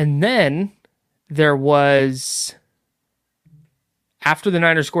 And then there was, after the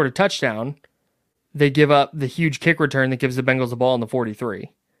Niners scored a touchdown, they give up the huge kick return that gives the Bengals the ball in the 43.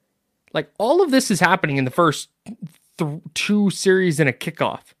 Like, all of this is happening in the first 2 series and a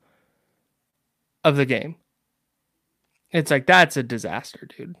kickoff of the game. It's like, that's a disaster,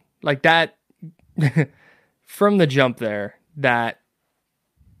 dude. Like, that, from the jump there, that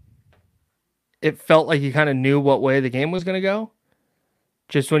it felt like you kind of knew what way the game was going to go.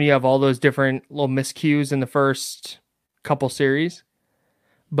 Just when you have all those different little miscues in the first couple series.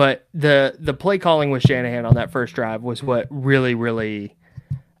 But the play calling with Shanahan on that first drive was what really, really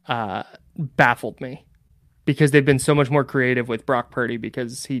baffled me. Because they've been so much more creative with Brock Purdy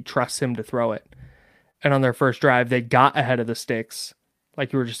because he trusts him to throw it. And on their first drive, they got ahead of the sticks,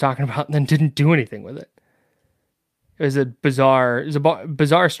 like you were just talking about, and then didn't do anything with it. It was a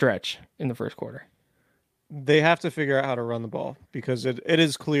bizarre stretch in the first quarter. They have to figure out how to run the ball because it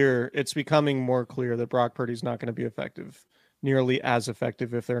is clear, it's becoming more clear that Brock Purdy's not going to be effective, nearly as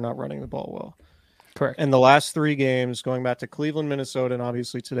effective if they're not running the ball well. Correct. And the last 3 games, going back to Cleveland, Minnesota, and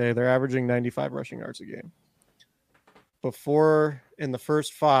obviously today, they're averaging 95 rushing yards a game. Before, in the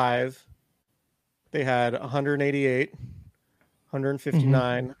first 5, they had 188,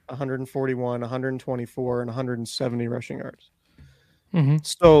 159, 141, 124, and 170 rushing yards.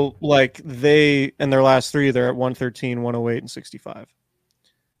 So, like, in their last 3, they're at 113, 108, and 65.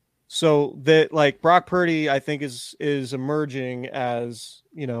 So that, like, Brock Purdy, I think is emerging as,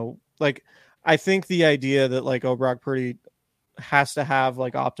 like, I think the idea that, like, Brock Purdy has to have,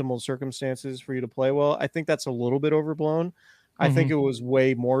 like, optimal circumstances for you to play well, I think that's a little bit overblown. I think it was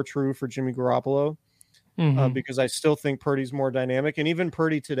way more true for Jimmy Garoppolo because I still think Purdy's more dynamic. And even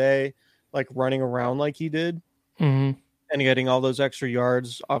Purdy today, like, running around like he did, and getting all those extra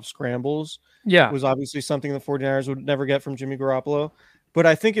yards off scrambles was obviously something the 49ers would never get from Jimmy Garoppolo. But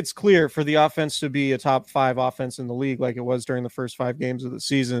I think it's clear for the offense to be a top 5 offense in the league like it was during the first 5 games of the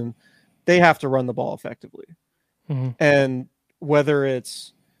season, they have to run the ball effectively. And whether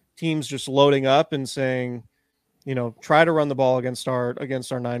it's teams just loading up and saying, try to run the ball against our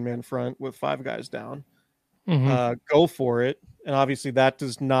 9-man front with 5 guys down, go for it. And obviously that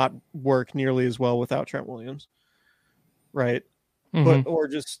does not work nearly as well without Trent Williams. Right. But, or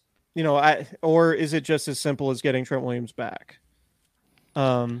just, or is it just as simple as getting Trent Williams back?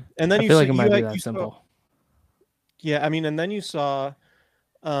 And then I feel like it might be that simple. Yeah. I mean, and then you saw,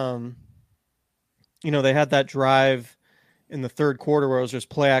 they had that drive in the third quarter where it was just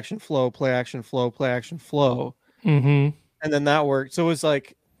play action flow, play action flow, play action flow. Mm-hmm. And then that worked. So it was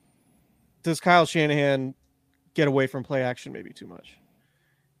like, does Kyle Shanahan get away from play action maybe too much?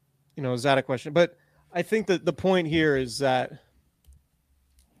 Is that a question? But I think that the point here is that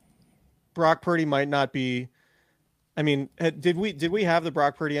Brock Purdy might not be. I mean, did we have the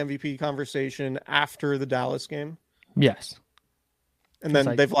Brock Purdy MVP conversation after the Dallas game? Yes. And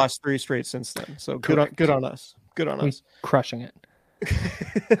then they've lost 3 straight since then. So good on us. Good on us. Crushing it.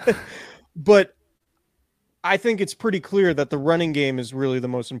 But I think it's pretty clear that the running game is really the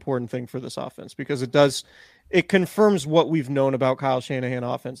most important thing for this offense, because it confirms what we've known about Kyle Shanahan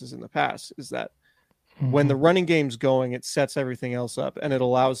offenses in the past, is that when the running game's going, it sets everything else up and it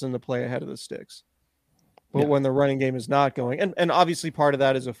allows them to play ahead of the sticks. But when the running game is not going, and obviously part of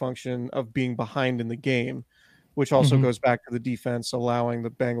that is a function of being behind in the game, which also goes back to the defense allowing the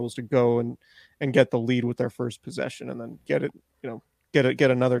Bengals to go and get the lead with their first possession and then get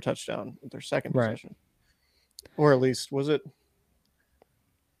another touchdown with their second possession. Or at least, was it?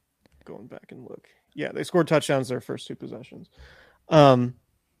 Going back and look. Yeah, they scored touchdowns their first 2 possessions.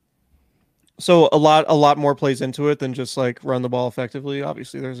 So a lot more plays into it than just like run the ball effectively.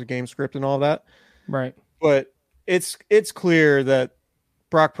 Obviously, there's a game script and all that. Right. But it's clear that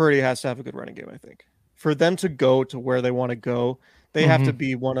Brock Purdy has to have a good running game, I think. For them to go to where they want to go, they have to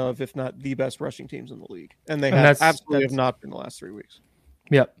be one of, if not the best rushing teams in the league. And they absolutely have not been the last 3 weeks.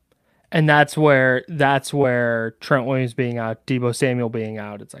 Yep. And that's where Trent Williams being out, Deebo Samuel being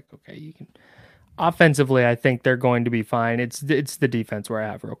out, it's like, okay, you can. Offensively, I think they're going to be fine. It's the defense where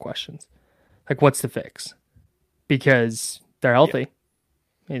I have real questions. Like, what's the fix? Because they're healthy.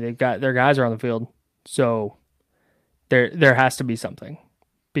 I mean, they've got their guys are on the field. So there has to be something.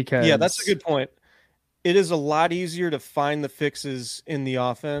 Because that's a good point. It is a lot easier to find the fixes in the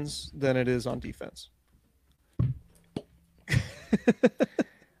offense than it is on defense.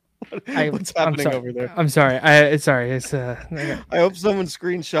 What's happening over there? I'm sorry. Sorry. It's I hope someone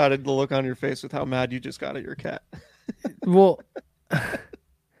screenshotted the look on your face with how mad you just got at your cat. Well,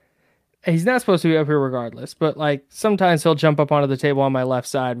 he's not supposed to be up here regardless, but like sometimes he'll jump up onto the table on my left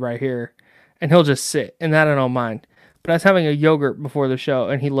side right here and he'll just sit, and that I don't mind. But I was having a yogurt before the show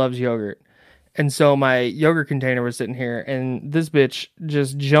and he loves yogurt. And so my yogurt container was sitting here and this bitch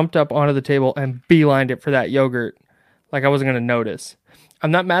just jumped up onto the table and beelined it for that yogurt like I wasn't going to notice.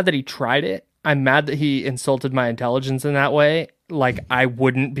 I'm not mad that he tried it. I'm mad that he insulted my intelligence in that way. Like I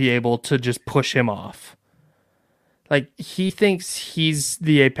wouldn't be able to just push him off. Like he thinks he's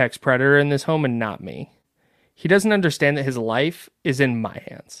the apex predator in this home and not me. He doesn't understand that his life is in my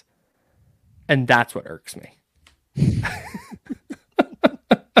hands. And that's what irks me.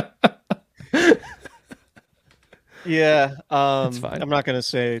 Yeah, That's fine. I'm not going to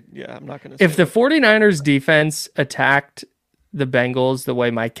say. If the 49ers defense attacked the Bengals the way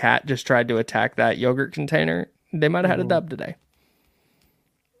my cat just tried to attack that yogurt container, they might have had a dub today.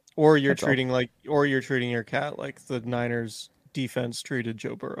 Or you're treating your cat like the Niners defense treated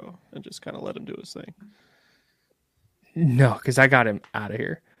Joe Burrow and just kind of let him do his thing. No, because I got him out of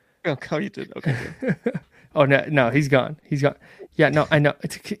here. Oh, you did. Okay. Oh no, he's gone. He's gone. Yeah, no, I know.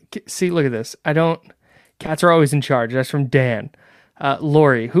 See, look at this. Cats are always in charge. That's from Dan.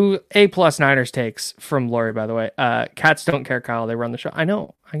 Lori, who A+ Niners takes from Lori, by the way. Cats don't care, Kyle. They run the show. I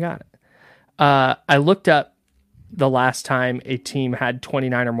know. I got it. I looked up the last time a team had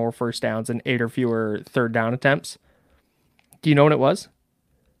 29 or more first downs and 8 or fewer third down attempts. Do you know what it was?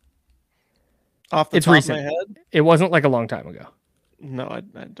 Off the top of my head? It wasn't like a long time ago. No, I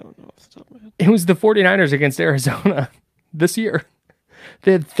don't know off the top of my head. It was the 49ers against Arizona this year.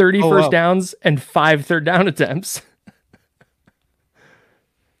 They had 30 first downs and 5 third down attempts.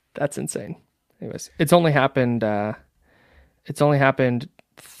 That's insane. Anyways, it's only happened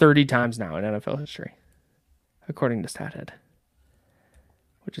 30 times now in NFL history, according to StatHead,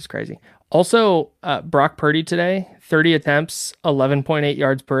 which is crazy. Also, Brock Purdy today, 30 attempts, 11.8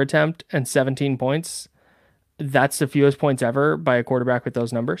 yards per attempt, and 17 points. That's the fewest points ever by a quarterback with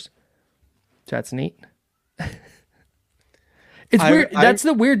those numbers. So that's neat. It's weird. That's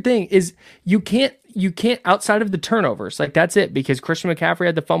the weird thing is you can't outside of the turnovers. Like that's it, because Christian McCaffrey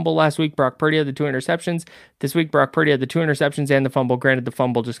had the fumble last week. Brock Purdy had the 2 interceptions. This week, Brock Purdy had the 2 interceptions and the fumble. Granted, the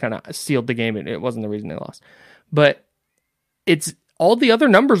fumble just kind of sealed the game. It wasn't the reason they lost. But it's all the other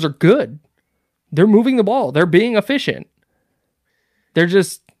numbers are good. They're moving the ball. They're being efficient. They're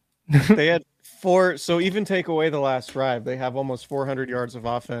just... They had 4... So even take away the last drive, they have almost 400 yards of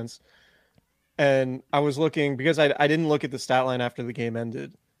offense. And I was looking, because I didn't look at the stat line after the game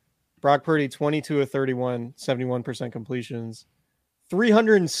ended. Brock Purdy, 22 of 31, 71% completions,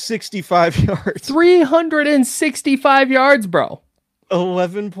 365 yards. 365 yards, bro.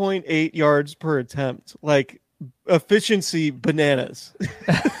 11.8 yards per attempt. Like, efficiency bananas.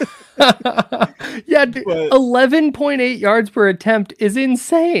 Yeah, 11.8 yards per attempt is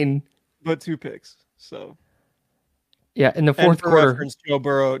insane. But 2 picks. So yeah, in the and fourth for quarter, reference, Joe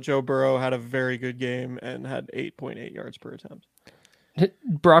Burrow had a very good game and had 8.8 yards per attempt.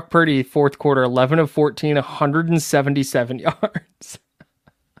 Brock Purdy, fourth quarter, 11 of 14, 177 yards.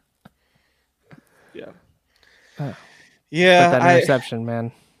 Yeah. Yeah, but that interception,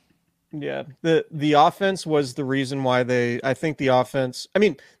 man. Yeah, the offense was the reason why I think the offense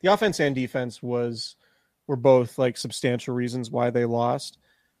and defense were both like substantial reasons why they lost.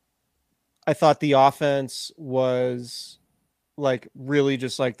 I thought the offense was like really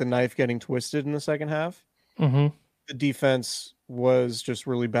just like the knife getting twisted in the second half. Mm-hmm. The defense was just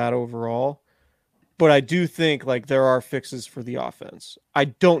really bad overall. But I do think like there are fixes for the offense. I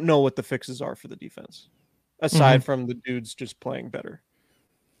don't know what the fixes are for the defense, aside from the dudes just playing better.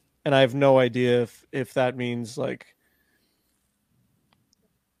 And I have no idea if that means like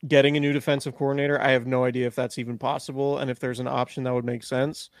getting a new defensive coordinator. I have no idea if that's even possible and if there's an option that would make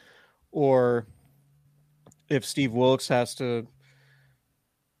sense, or if Steve Wilkes has to,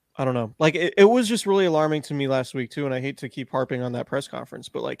 I don't know. Like it was just really alarming to me last week too. And I hate to keep harping on that press conference,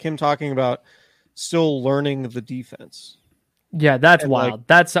 but like him talking about still learning the defense. Yeah, that's and wild. Like,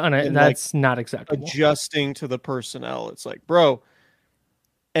 that's like not acceptable. Adjusting to the personnel. It's like, bro,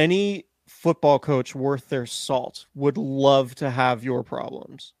 any football coach worth their salt would love to have your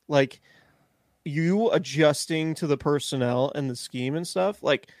problems. Like you adjusting to the personnel and the scheme and stuff,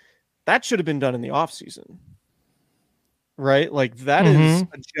 like that should have been done in the offseason. Right? Like that is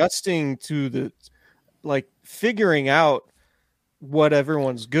adjusting to the, like figuring out what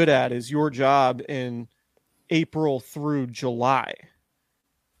everyone's good at is your job in April through July.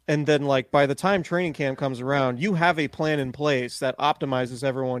 And then like by the time training camp comes around, you have a plan in place that optimizes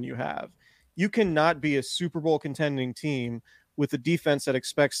everyone you have. You cannot be a Super Bowl contending team with a defense that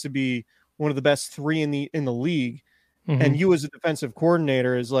expects to be one of the best 3 in the league. And you as a defensive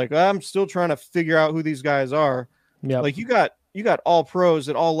coordinator is like, I'm still trying to figure out who these guys are. Yep. Like you got all pros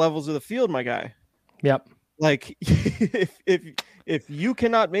at all levels of the field, my guy. Yep. Like if you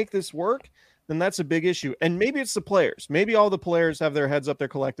cannot make this work, then that's a big issue. And maybe it's the players. Maybe all the players have their heads up their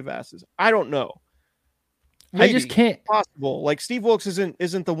collective asses. I don't know. Maybe. I just can't. Possible. Like Steve Wilkes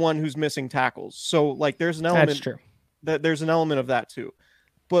isn't the one who's missing tackles. So like there's an element That's true. there's an element of that too.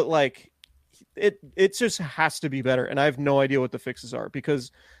 But like it just has to be better. And I have no idea what the fixes are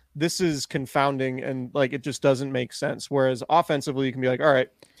because this is confounding and like it just doesn't make sense. Whereas offensively you can be like, all right,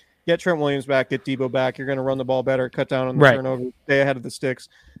 get Trent Williams back, get Debo back, you're gonna run the ball better, cut down on the turnover, stay ahead of the sticks.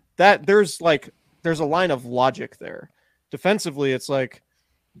 That there's a line of logic there. Defensively, it's like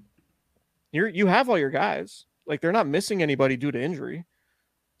you have all your guys. Like they're not missing anybody due to injury.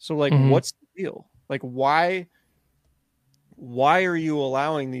 So like what's the deal? Like why are you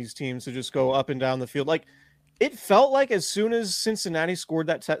allowing these teams to just go up and down the field? Like it felt like as soon as Cincinnati scored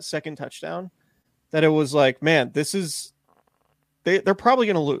that second touchdown, that it was like, man, they're probably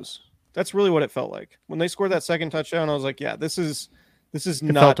going to lose. That's really what it felt like. When they scored that second touchdown, I was like, yeah, this is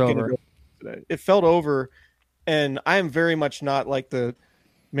not going to go today. It felt over, and I am very much not like the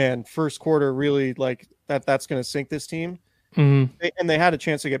man first quarter really like that's going to sink this team. And they had a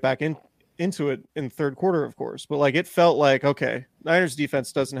chance to get back into it in third quarter, of course, but like it felt like, okay, Niners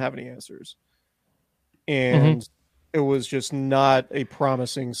defense doesn't have any answers. And it was just not a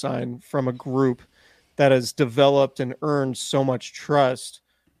promising sign from a group that has developed and earned so much trust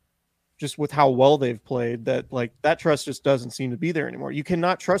just with how well they've played, that like that trust just doesn't seem to be there anymore. You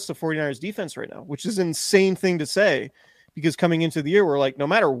cannot trust the 49ers defense right now, which is an insane thing to say because coming into the year, we're like, no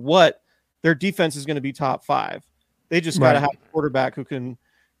matter what, their defense is going to be top 5. They just got to have a quarterback who can,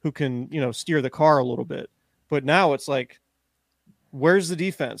 steer the car a little bit. But now it's like, where's the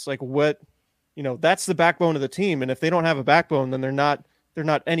defense? Like what, that's the backbone of the team. And if they don't have a backbone, then they're not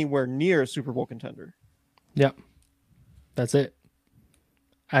anywhere near a Super Bowl contender. Yep. That's it.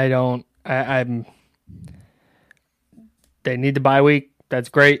 I'm they need the bye week. That's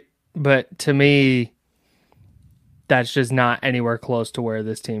great. But to me, that's just not anywhere close to where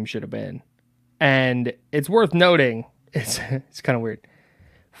this team should have been. And it's worth noting, it's kind of weird.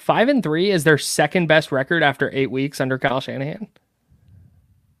 5-3 is their second best record after 8 weeks under Kyle Shanahan.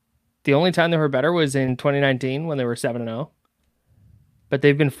 The only time they were better was in 2019 when they were 7-0. But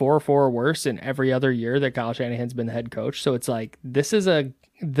they've been 4-4 or worse in every other year that Kyle Shanahan's been the head coach. So it's like, this is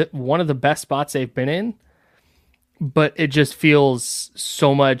one of the best spots they've been in, but it just feels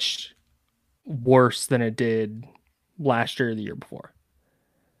so much worse than it did last year or the year before.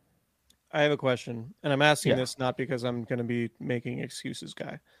 I have a question, and I'm asking Yeah. this not because I'm going to be making excuses,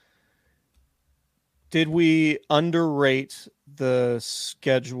 guy. Did we underrate the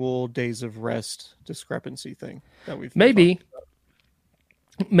schedule days of rest discrepancy thing that we've been talking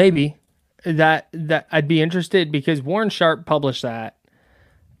Maybe that I'd be interested because Warren Sharp published that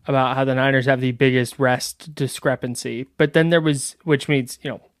about how the Niners have the biggest rest discrepancy. But then there was, which means,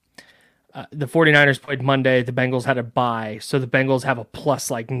 the 49ers played Monday, the Bengals had a bye. So the Bengals have a plus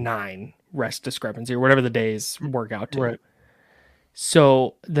like 9 rest discrepancy or whatever the days work out to. Right.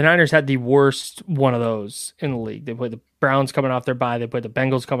 So the Niners had the worst one of those in the league. They played the Browns coming off their bye. They played the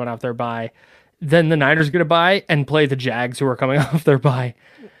Bengals coming off their bye. Then the Niners get a bye and play the Jags who are coming off their bye.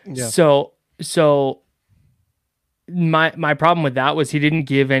 Yeah. So my problem with that was he didn't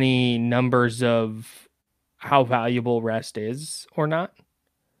give any numbers of how valuable rest is or not.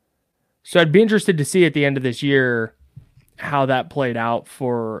 So I'd be interested to see at the end of this year how that played out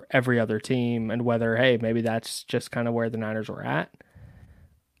for every other team and whether, hey, maybe that's just kind of where the Niners were at.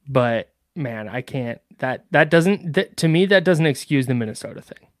 But man, I can't, to me, that doesn't excuse the Minnesota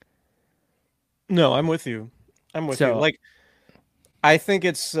thing. No, I'm with you. You. So- Like, I think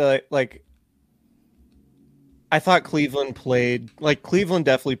it's like, I thought Cleveland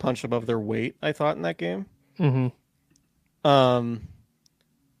definitely punched above their weight, I thought, in that game. Mm-hmm.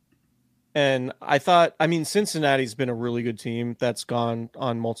 And Cincinnati's been a really good team that's gone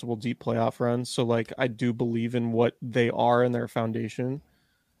on multiple deep playoff runs. So, like, I do believe in what they are and their foundation.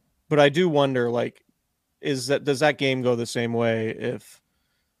 But I do wonder, like, does that game go the same way if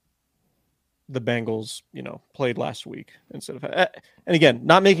the Bengals, played last week instead of, and again,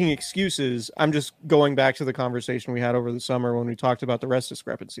 not making excuses. I'm just going back to the conversation we had over the summer when we talked about the rest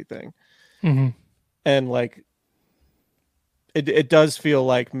discrepancy thing. Mm-hmm. And like, it does feel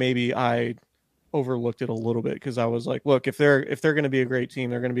like maybe I overlooked it a little bit because I was like, look, if they're going to be a great team,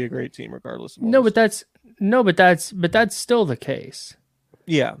 they're going to be a great team regardless of But that's still the case.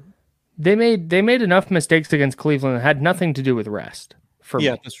 yeah. They made enough mistakes against Cleveland that had nothing to do with rest for me.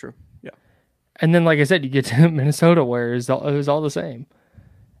 That's true. Yeah. And then, like I said, you get to Minnesota where it was all the same,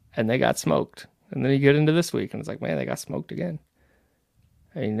 and they got smoked. And then you get into this week, and it's like, man, they got smoked again.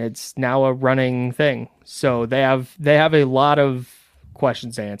 I mean, it's now a running thing. So they have a lot of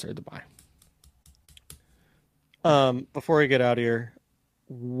questions to answer at the bye. Before we get out of here,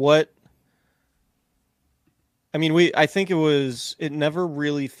 I think it never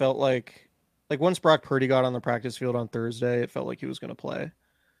really felt like once Brock Purdy got on the practice field on Thursday, it felt like he was going to play.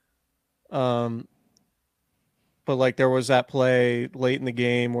 But like there was that play late in the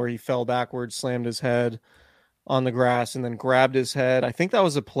game where he fell backwards, slammed his head on the grass, and then grabbed his head. I think that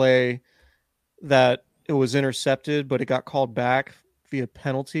was a play that it was intercepted, but it got called back via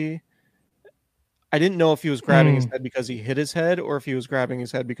penalty. I didn't know if he was grabbing his head because he hit his head or if he was grabbing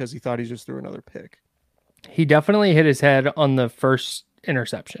his head because he thought he just threw another pick. He definitely hit his head on the first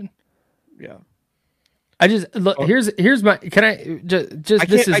interception. Yeah. I just look. Here's my. Can I just?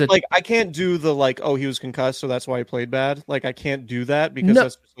 I can't do the he was concussed, so that's why he played bad. Like I can't do that because No.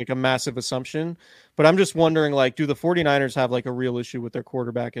 that's just like a massive assumption. But I'm just wondering, like, do the 49ers have like a real issue with their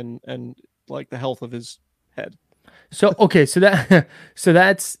quarterback and like the health of his head? So okay, so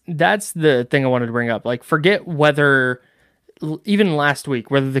that's the thing I wanted to bring up. Like, forget whether even last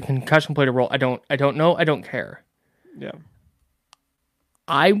week whether the concussion played a role. I don't know. I don't care. Yeah.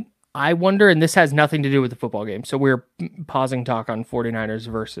 I wonder, and this has nothing to do with the football game, so we're pausing talk on 49ers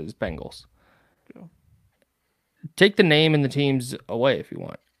versus Bengals. Yeah. Take the name and the teams away if you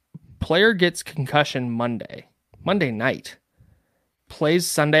want. Player gets concussion Monday night, plays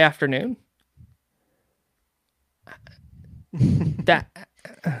Sunday afternoon.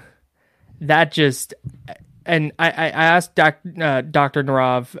 that just, and I asked Dr.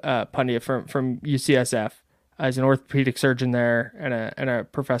 Narav Pandya from UCSF. As an orthopedic surgeon there and a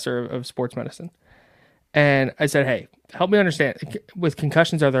professor of sports medicine. And I said, hey, help me understand. With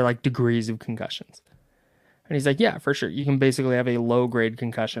concussions, are there like degrees of concussions? And he's like, yeah, for sure. You can basically have a low grade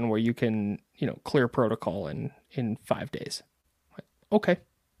concussion where you can, clear protocol in 5 days. Like, okay.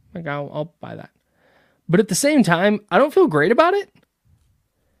 Like I'll buy that. But at the same time, I don't feel great about it.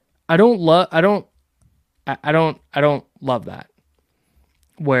 I don't love that.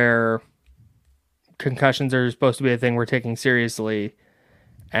 Where concussions are supposed to be a thing we're taking seriously,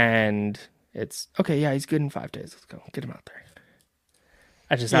 and it's okay. Yeah, he's good in 5 days. Let's go get him out there.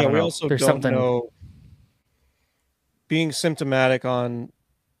 I don't know. There's something. Know, being symptomatic on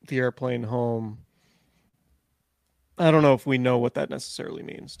the airplane home, I don't know if we know what that necessarily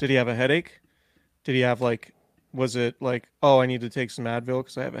means. Did he have a headache? Did he have Was it like, oh, I need to take some Advil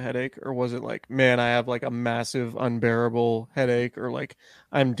because I have a headache? Or was it like, man, I have like a massive, unbearable headache, or like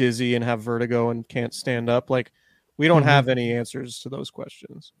I'm dizzy and have vertigo and can't stand up? Like, we don't have any answers to those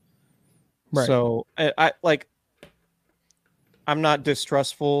questions. Right. So I'm not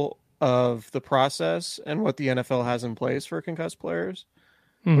distrustful of the process and what the NFL has in place for concussed players,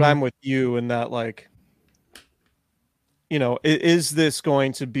 but I'm with you in that, like, you know, is this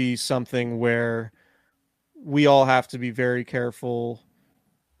going to be something where we all have to be very careful,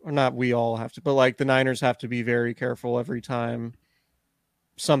 or not we all have to, but like the Niners have to be very careful every time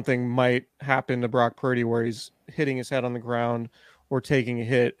something might happen to Brock Purdy where he's hitting his head on the ground or taking a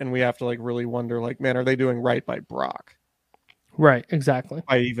hit, and we have to like really wonder, like, man, are they doing right by Brock? Right, exactly.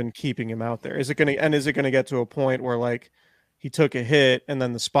 By even keeping him out there. Is it going to get to a point where like he took a hit and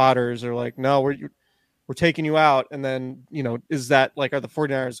then the spotters are like, no, we're taking you out, and then, you know, is that like, are the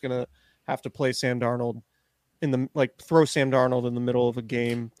 49ers going to have to play Sam Darnold throw Sam Darnold in the middle of a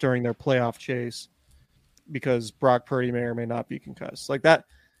game during their playoff chase because Brock Purdy may or may not be concussed? Like that.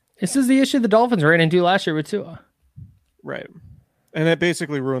 This is the issue the Dolphins ran into last year with Tua. Right. And it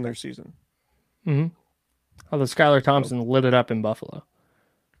basically ruined their season. Although Skylar Thompson lit it up in Buffalo.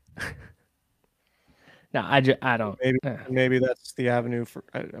 No, I don't. Maybe that's the avenue for,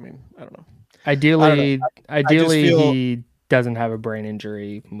 I mean, I don't know. Ideally, feel, he doesn't have a brain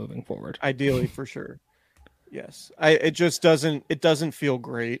injury moving forward. Ideally, for sure. Yes. It just doesn't feel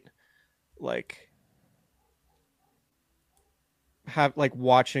great. Like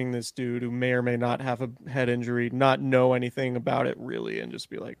watching this dude who may or may not have a head injury, not know anything about it really, and just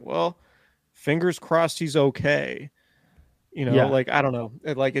be like, well, fingers crossed he's okay. You know, like, I don't know.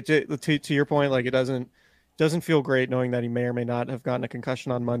 To your point, like, it doesn't feel great knowing that he may or may not have gotten a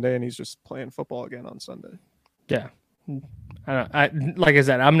concussion on Monday and he's just playing football again on Sunday. Yeah. Like I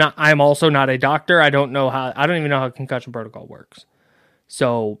said, I'm also not a doctor. I don't even know how concussion protocol works.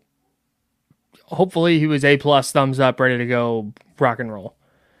 So hopefully he was A+, thumbs up, ready to go, rock and roll.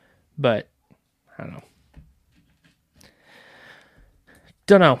 But I don't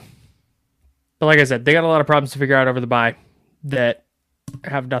know. But like I said, they got a lot of problems to figure out over the bye that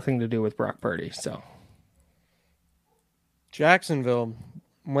have nothing to do with Brock Purdy. So Jacksonville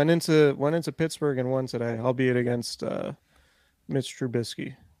went into Pittsburgh and won today, albeit against Mitch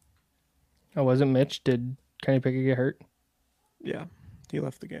Trubisky. Oh, wasn't Mitch? Did Kenny Pickett get hurt? Yeah, he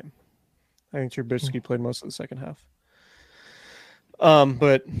left the game. I think Trubisky played most of the second half.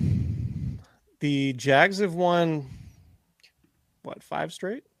 But the Jags have won, 5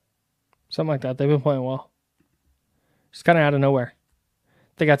 straight? Something like that. They've been playing well. Just kind of out of nowhere.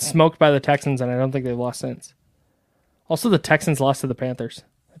 They got smoked by the Texans, and I don't think they've lost since. Also, the Texans lost to the Panthers.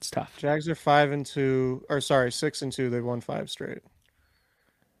 It's tough. Jags are 6-2. They've won 5 straight.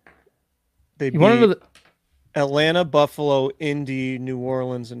 They beat Atlanta, Buffalo, Indy, New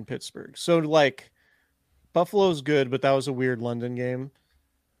Orleans, and Pittsburgh. So, like, Buffalo's good, but that was a weird London game.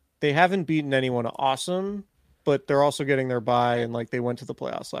 They haven't beaten anyone awesome, but they're also getting their bye, and like, they went to the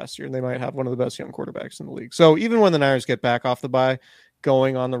playoffs last year, and they might have one of the best young quarterbacks in the league. So even when the Niners get back off the bye,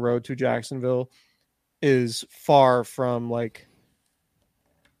 going on the road to Jacksonville is far from like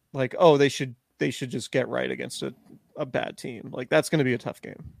oh, they should just get right against a bad team. Like, that's going to be a tough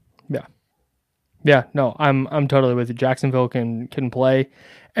game. Yeah, no, I'm totally with you. Jacksonville can play,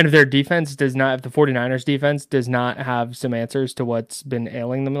 and if their defense if the 49ers defense does not have some answers to what's been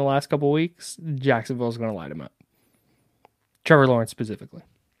ailing them in the last couple of weeks, Jacksonville's going to light them up. Trevor Lawrence specifically.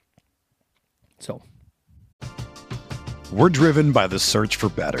 So, we're driven by the search for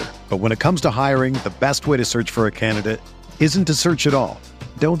better, but when it comes to hiring, the best way to search for a candidate isn't to search at all.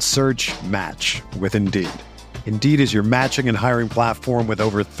 Don't search, match with Indeed. Indeed is your matching and hiring platform with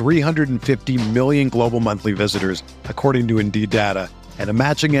over 350 million global monthly visitors, according to Indeed data, and a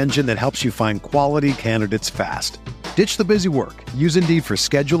matching engine that helps you find quality candidates fast. Ditch the busy work. Use Indeed for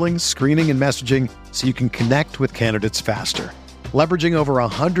scheduling, screening, and messaging so you can connect with candidates faster. Leveraging over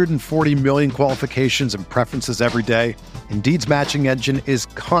 140 million qualifications and preferences every day, Indeed's matching engine is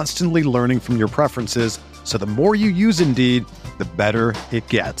constantly learning from your preferences, so the more you use Indeed, the better it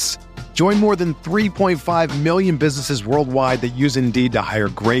gets. Join more than 3.5 million businesses worldwide that use Indeed to hire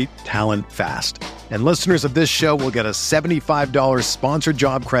great talent fast. And listeners of this show will get a $75 sponsored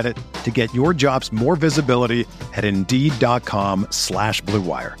job credit to get your jobs more visibility at Indeed.com/Blue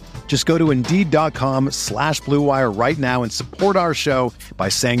Wire. Just go to Indeed.com/Blue Wire right now and support our show by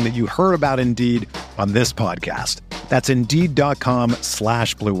saying that you heard about Indeed on this podcast. That's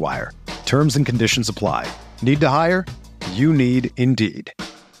Indeed.com/Blue Wire. Terms and conditions apply. Need to hire? You need Indeed.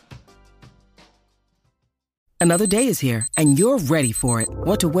 Another day is here, and you're ready for it.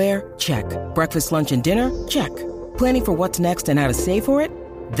 What to wear? Check. Breakfast, lunch, and dinner? Check. Planning for what's next and how to save for it?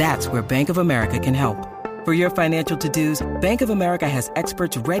 That's where Bank of America can help. For your financial to-dos, Bank of America has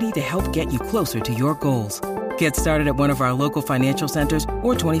experts ready to help get you closer to your goals. Get started at one of our local financial centers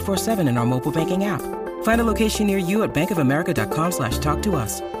or 24/7 in our mobile banking app. Find a location near you at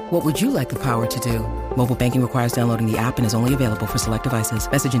bankofamerica.com/talktous. What would you like the power to do? Mobile banking requires downloading the app and is only available for select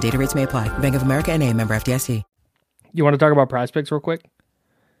devices. Message and data rates may apply. Bank of America N.A., member FDIC. You want to talk about Prize Picks real quick?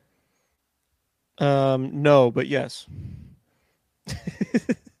 No, but yes.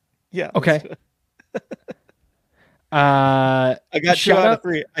 Yeah. Okay. I got 2 shout out out- of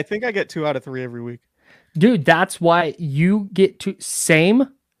 3. I think I get 2 out of 3 every week. Dude, that's why you get to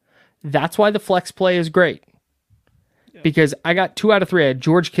same. That's why the flex play is great. Because I got 2 out of 3. I had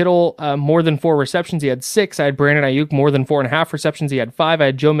George Kittle more than 4 receptions. He had 6. I had Brandon Ayuk more than 4.5 receptions. He had 5. I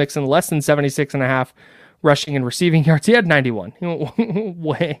had Joe Mixon less than 76.5 rushing and receiving yards. He had 91.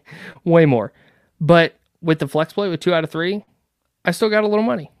 way more. But with the flex play with 2 out of 3, I still got a little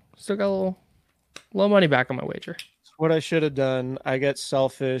money. Still got a little money back on my wager. What I should have done, I get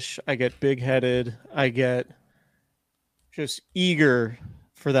selfish, I get big-headed, I get just eager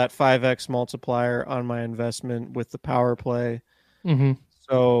for that 5x multiplier on my investment with the power play. Mm-hmm.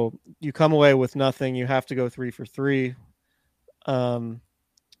 So you come away with nothing. You have to go 3 for 3. I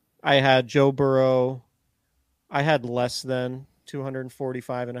had Joe Burrow. I had less than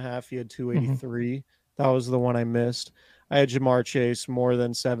 245.5. He had 283. Mm-hmm. That was the one I missed. I had Jamar Chase more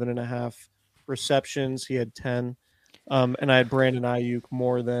than 7.5 receptions. He had 10. And I had Brandon Ayuk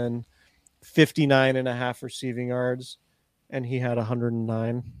more than 59.5 receiving yards, and he had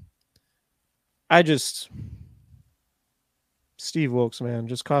 109. Steve Wilkes, man,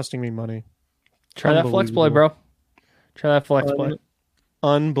 just costing me money. Try that flex play, bro. Try that flex play.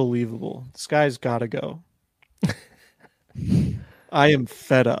 Unbelievable. This guy's got to go. I am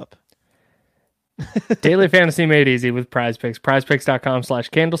fed up. Daily fantasy made easy with Prize Picks.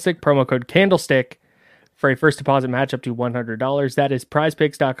 PrizePicks.com/candlestick. Promo code candlestick for a first deposit match up to $100. That is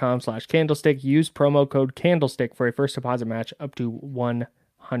PrizePicks.com/candlestick. Use promo code candlestick for a first deposit match up to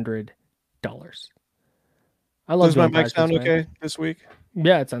 $100. I love. Does my mic sound okay this week?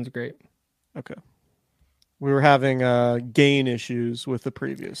 Yeah, it sounds great. Okay. We were having gain issues with the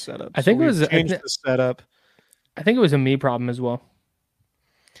previous setup. I think it was changed the setup. I think it was a me problem as well.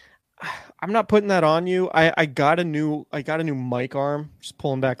 I'm not putting that on you. I got a new mic arm. Just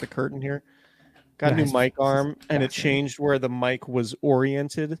pulling back the curtain here. Got a new mic arm, and it changed where the mic was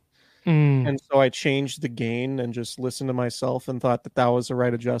oriented. And so I changed the gain and just listened to myself and thought that was the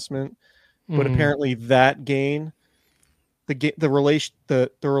right adjustment. But apparently that gain, the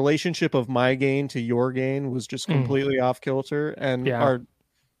relationship of my gain to your gain was just completely off kilter, and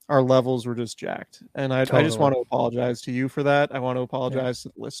our levels were just jacked. And I just want to apologize to you for that. I want to apologize to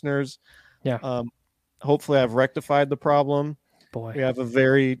the listeners. Yeah. Hopefully I've rectified the problem. Boy, we have a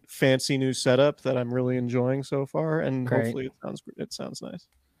very fancy new setup that I'm really enjoying so far, and hopefully it sounds nice.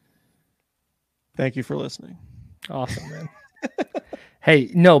 Thank you for listening. Awesome, man.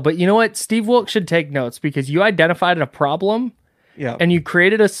 Hey, no, but you know what? Steve Wilkes should take notes because you identified a problem, and you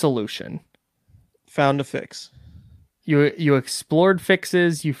created a solution. Found a fix. You explored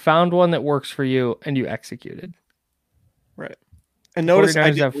fixes. You found one that works for you, and you executed. Right. And notice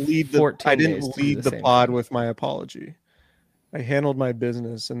I didn't lead the pod with my apology. I handled my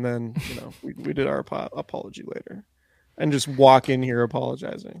business, and then we did our apology later, and just walk in here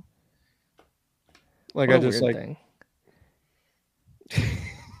apologizing. Like I just like. Thing.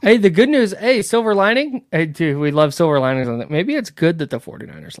 Hey, the good news. Hey, silver lining. Hey, dude, we love silver linings on that. Maybe it's good that the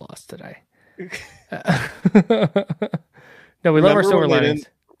 49ers lost today. No, we love our silver linings.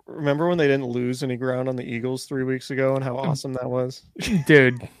 Remember when they didn't lose any ground on the Eagles 3 weeks ago, and how awesome that was,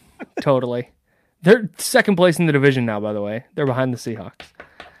 dude? Totally. They're second place in the division now, by the way. They're behind the Seahawks.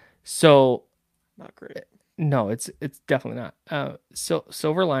 So, not great. No, it's definitely not. So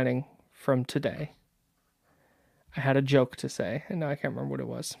silver lining from today. I had a joke to say, and now I can't remember what it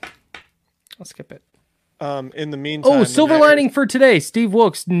was. I'll skip it. In the meantime... Oh, silver lining for today. Steve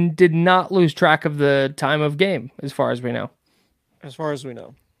Wilkes did not lose track of the time of game, as far as we know. As far as we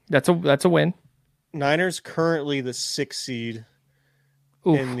know. That's a win. Niners currently the 6th seed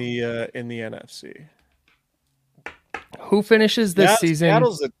in the NFC. Who finishes this season?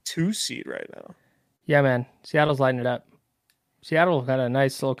 Seattle's the 2 seed right now. Yeah, man. Seattle's lighting it up. Seattle got a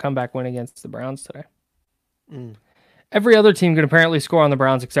nice little comeback win against the Browns today. Every other team could apparently score on the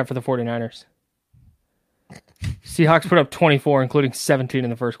Browns except for the 49ers. Seahawks put up 24, including 17 in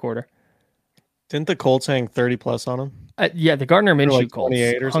the first quarter. Didn't the Colts hang 30 plus on them? Yeah, the Gardner Minshew like Colts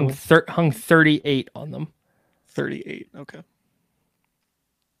hung 38 on them. 38. Okay.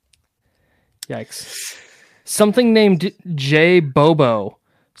 Yikes. Something named Jay Bobo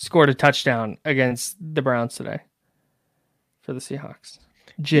scored a touchdown against the Browns today for the Seahawks.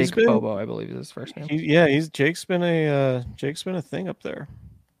 Jake Bobo, I believe is his first name. Jake's been a thing up there.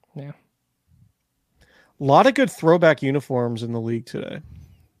 Yeah. A lot of good throwback uniforms in the league today.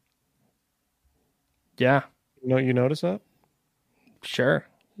 Yeah. You notice that? Sure.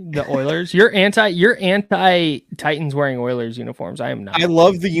 The Oilers. You're anti Titans wearing Oilers uniforms. I am not. I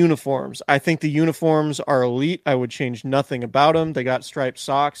love the uniforms. I think the uniforms are elite. I would change nothing about them. They got striped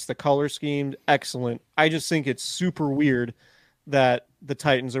socks, the color scheme, excellent. I just think it's super weird that the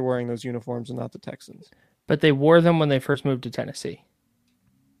Titans are wearing those uniforms and not the Texans. But they wore them when they first moved to Tennessee.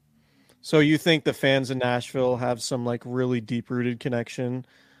 So you think the fans in Nashville have some like really deep-rooted connection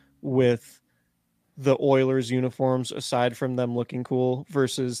with the Oilers uniforms aside from them looking cool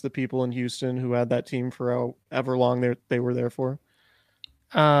versus the people in Houston who had that team for however long they were there for?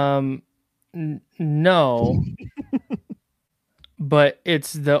 No. But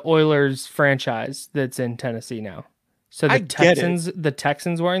it's the Oilers franchise that's in Tennessee now. So the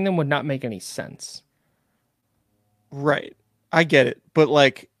Texans wearing them would not make any sense. Right. I get it. But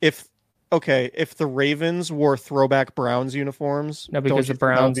like if the Ravens wore throwback Browns uniforms, no, because the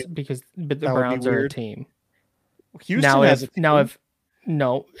Browns the Browns are a team. Houston now has a team.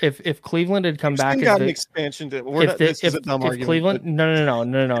 If Cleveland had come back, got an expansion. This is a dumb argument. Cleveland, no.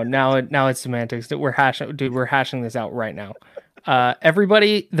 Now it's semantics. We're hashing this out right now.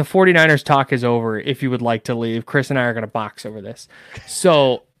 Everybody, the 49ers talk is over. If you would like to leave, Chris and I are going to box over this.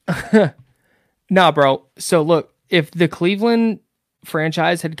 So, nah, bro. So look, if the Cleveland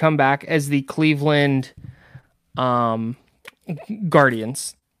franchise had come back as the Cleveland Guardians,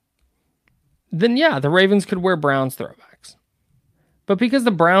 then yeah, the Ravens could wear Browns throwbacks. But because the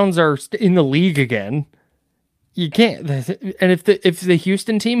Browns are in the league again, you can't. And if the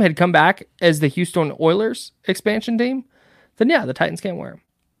Houston team had come back as the Houston Oilers expansion team, then yeah, the Titans can't wear them.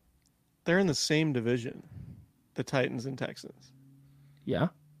 They're in the same division, the Titans and Texans. Yeah.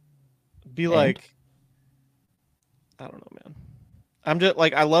 I don't know, man. I'm just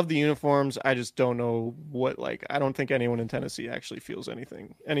like, I love the uniforms. I just don't know what, like, I don't think anyone in Tennessee actually feels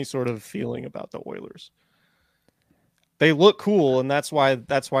any sort of feeling about the Oilers. They look cool, and that's why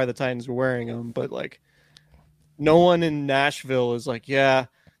the Titans are wearing them. But like, no one in Nashville is like, yeah,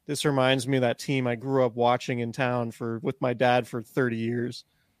 this reminds me of that team I grew up watching in town with my dad for 30 years.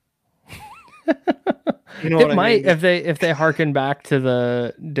 You know what I might mean? if they harken back to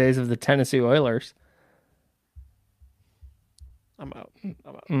the days of the Tennessee Oilers. I'm out.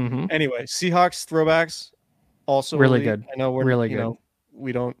 Mm-hmm. Anyway, Seahawks throwbacks also really elite. good. I know we're really good. Know,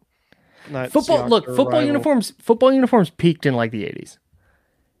 we don't. Not football. Seahawks Look, are a football rival. uniforms peaked in like the 80s.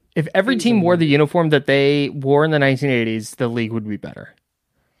 If every team wore the uniform that they wore in the 1980s, the league would be better.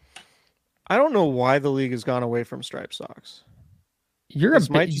 I don't know why the league has gone away from striped socks. This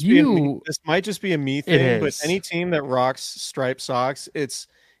might just be a me thing, but any team that rocks striped socks, it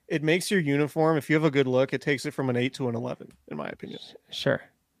makes your uniform, if you have a good look, it takes it from an 8 to an 11, in my opinion. Sure.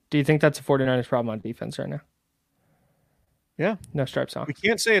 Do you think that's a 49ers problem on defense right now? Yeah. No striped socks. We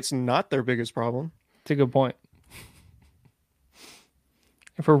can't say it's not their biggest problem. It's a good point.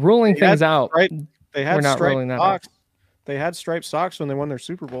 If we're ruling things out, they had we're not ruling that out. They had striped socks when they won their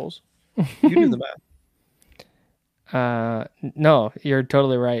Super Bowls. You do the math. No, you're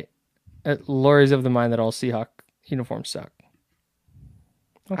totally right. Lori's of the mind that all Seahawk uniforms suck.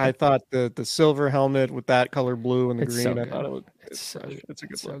 Okay. I thought the silver helmet with that color blue and the It's green. so I good. thought it was. It's It's a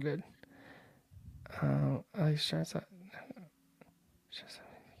good so look. good. It's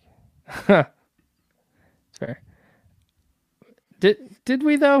fair. Did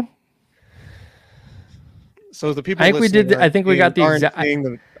we though? So the people I think we did. listening I think we got the exact.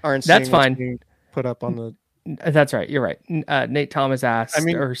 aren't That's seeing what's fine. being put up on the. That's right. You're right. Nate Thomas asked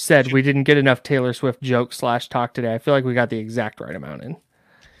or said we didn't get enough Taylor Swift joke / talk today. I feel like we got the exact right amount in.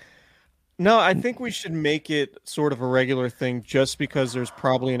 No, I think we should make it sort of a regular thing just because there's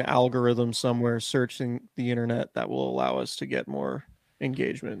probably an algorithm somewhere searching the internet that will allow us to get more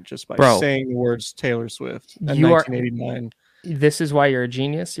engagement just by saying the words Taylor Swift and 1989. This is why you're a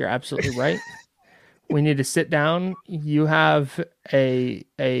genius. You're absolutely right. We need to sit down. You have a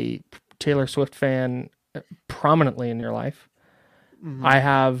Taylor Swift fan prominently in your life. Mm-hmm. I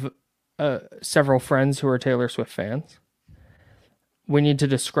have several friends who are Taylor Swift fans. We need to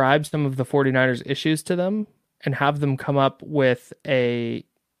describe some of the 49ers issues to them and have them come up with a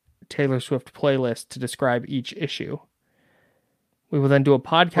Taylor Swift playlist to describe each issue. We will then do a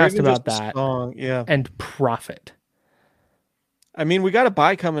podcast about that and profit. I mean, we got a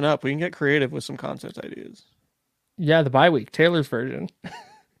buy coming up. We can get creative with some content ideas. Yeah, the bye week, Taylor's version.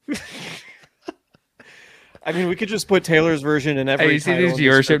 I mean, we could just put Taylor's version in every. Hey, you see these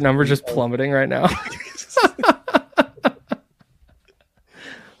viewership numbers just plummeting right now?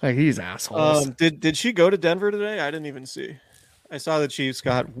 Like, these assholes. Did she go to Denver today? I didn't even see. I saw the Chiefs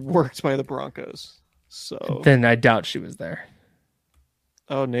got worked by the Broncos. So Then I doubt she was there.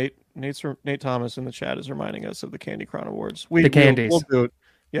 oh, Nate Thomas in the chat is reminding us of the Candy Crown Awards. The candies. We'll do it.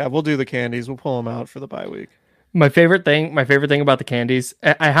 Yeah, we'll do the candies. We'll pull them out for the bye week. My favorite thing about the candies.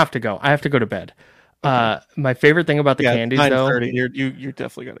 I have to go. I have to go to bed. My favorite thing about the candies, though, 9:30. You're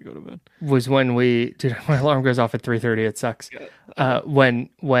definitely got to go to bed. was when dude, my alarm goes off at 3:30. It sucks. When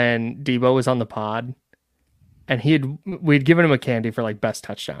Debo was on the pod, and we'd given him a candy for like best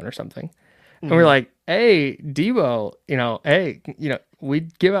touchdown or something, and we're like, "Hey, Debo,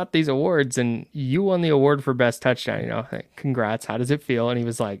 we'd give out these awards, and you won the award for best touchdown. Like, congrats. How does it feel?" And he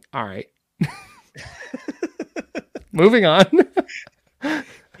was like, "All right." Moving on.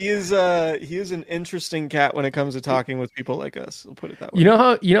 He is an interesting cat when it comes to talking with people like us. We'll put it that way. You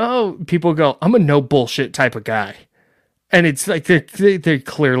know how people go, "I'm a no bullshit type of guy," and it's like they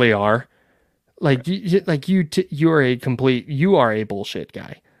clearly are. Like you are a bullshit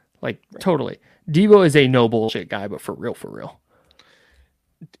guy. Like totally. Debo is a no bullshit guy, but for real.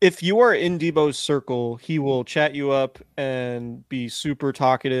 If you are in Debo's circle, he will chat you up and be super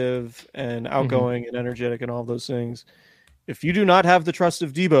talkative and outgoing and energetic and all those things. If you do not have the trust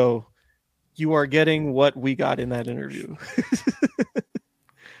of Debo, you are getting what we got in that interview.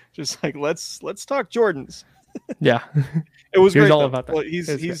 Just like let's talk Jordans. Yeah, it was great. All about that. Well,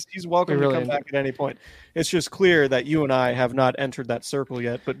 he's welcome to come back at any point. It's just clear that you and I have not entered that circle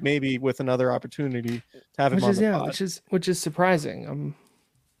yet, but maybe with another opportunity to have him on the pod. which is surprising.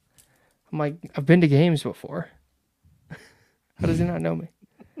 I'm like, I've been to games before. How does he not know me?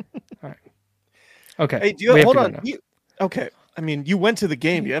 All right. Okay. Hey, hold on? Okay. I mean, you went to the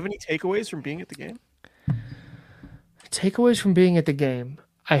game. Do you have any takeaways from being at the game? Takeaways from being at the game.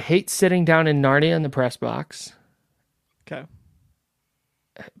 I hate sitting down in Narnia in the press box. Okay.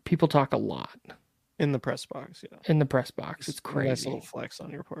 People talk a lot. In the press box, yeah. In the press box. It's crazy. Nice little flex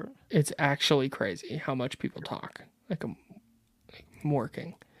on your part. It's actually crazy how much people talk. Like I'm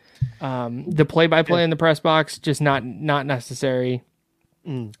working. The play-by-play in the press box, just not necessary.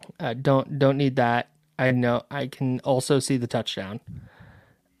 Don't need that. I know I can also see the touchdown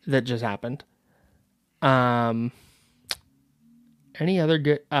that just happened. Any other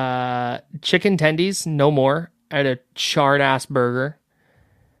good chicken tendies? No more. I had a charred ass burger.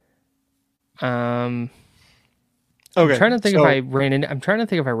 Okay. I'm trying to think if I ran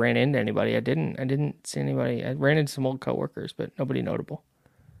into anybody. I didn't see anybody. I ran into some old coworkers, but nobody notable.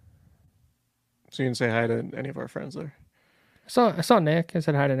 So you can say hi to any of our friends there. I saw Nick. I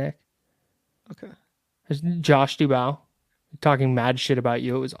said hi to Nick. Okay. There's Josh Dubow talking mad shit about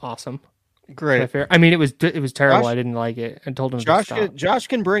you. It was awesome. Great. Fair? I mean, it was terrible. Josh, I didn't like it. I told him to stop. Josh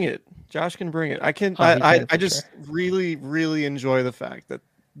can bring it. Josh can bring it. I just really, really enjoy the fact that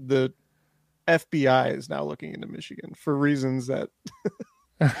the FBI is now looking into Michigan for reasons that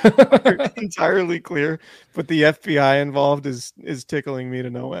are entirely clear, but the FBI involved is tickling me to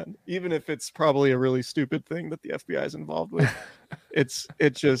no end. Even if it's probably a really stupid thing that the FBI is involved with,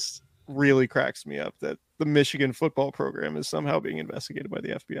 it just really cracks me up that the Michigan football program is somehow being investigated by the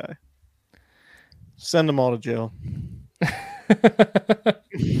FBI. Send them all to jail.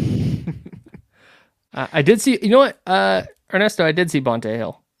 I did see, Ernesto, I did see Bonte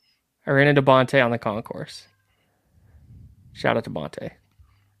Hill. I ran into Bonte on the concourse. Shout out to Bonte.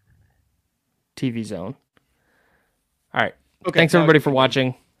 TV Zone. All right. Okay, thanks everybody for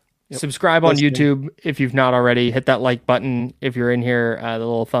watching. Yep. Subscribe on YouTube if you've not already. Hit that like button if you're in here. The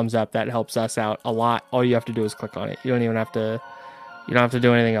little thumbs up, that helps us out a lot. All you have to do is click on it. You don't have to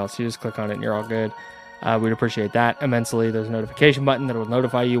do anything else. You just click on it and you're all good. We'd appreciate that immensely. There's a notification button that will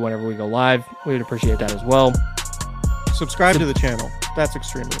notify you whenever we go live. We would appreciate that as well. Subscribe to the channel. That's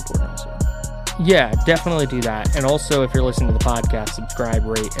extremely important also. Yeah, definitely do that. And also, if you're listening to the podcast, subscribe,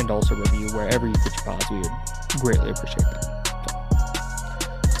 rate, and also review wherever you get your pods. We would greatly appreciate that.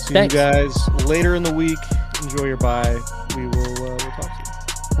 See you guys later in the week. Enjoy your bye. We'll talk to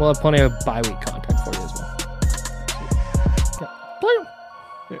you. We'll have plenty of bye week content for you as well.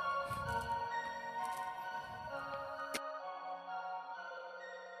 Yeah.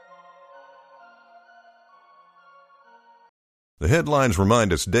 The headlines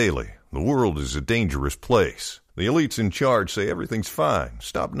remind us daily, the world is a dangerous place. The elites in charge say everything's fine,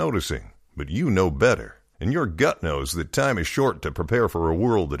 stop noticing. But you know better. And your gut knows that time is short to prepare for a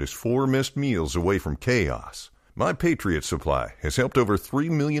world that is 4 missed meals away from chaos. My Patriot Supply has helped over 3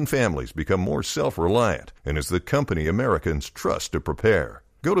 million families become more self-reliant and is the company Americans trust to prepare.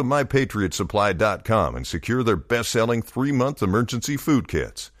 Go to MyPatriotSupply.com and secure their best-selling 3-month emergency food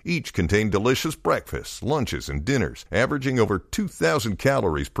kits. Each contain delicious breakfasts, lunches, and dinners, averaging over 2,000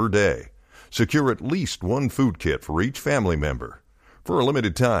 calories per day. Secure at least one food kit for each family member. For a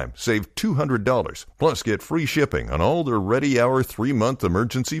limited time, save $200, plus get free shipping on all their Ready Hour 3-month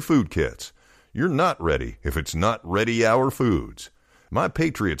emergency food kits. You're not ready if it's not Ready Hour Foods. My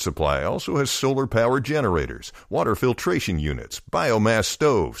Patriot Supply also has solar-powered generators, water filtration units, biomass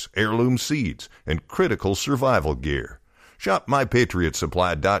stoves, heirloom seeds, and critical survival gear. Shop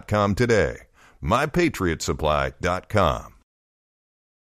MyPatriotSupply.com today. MyPatriotSupply.com.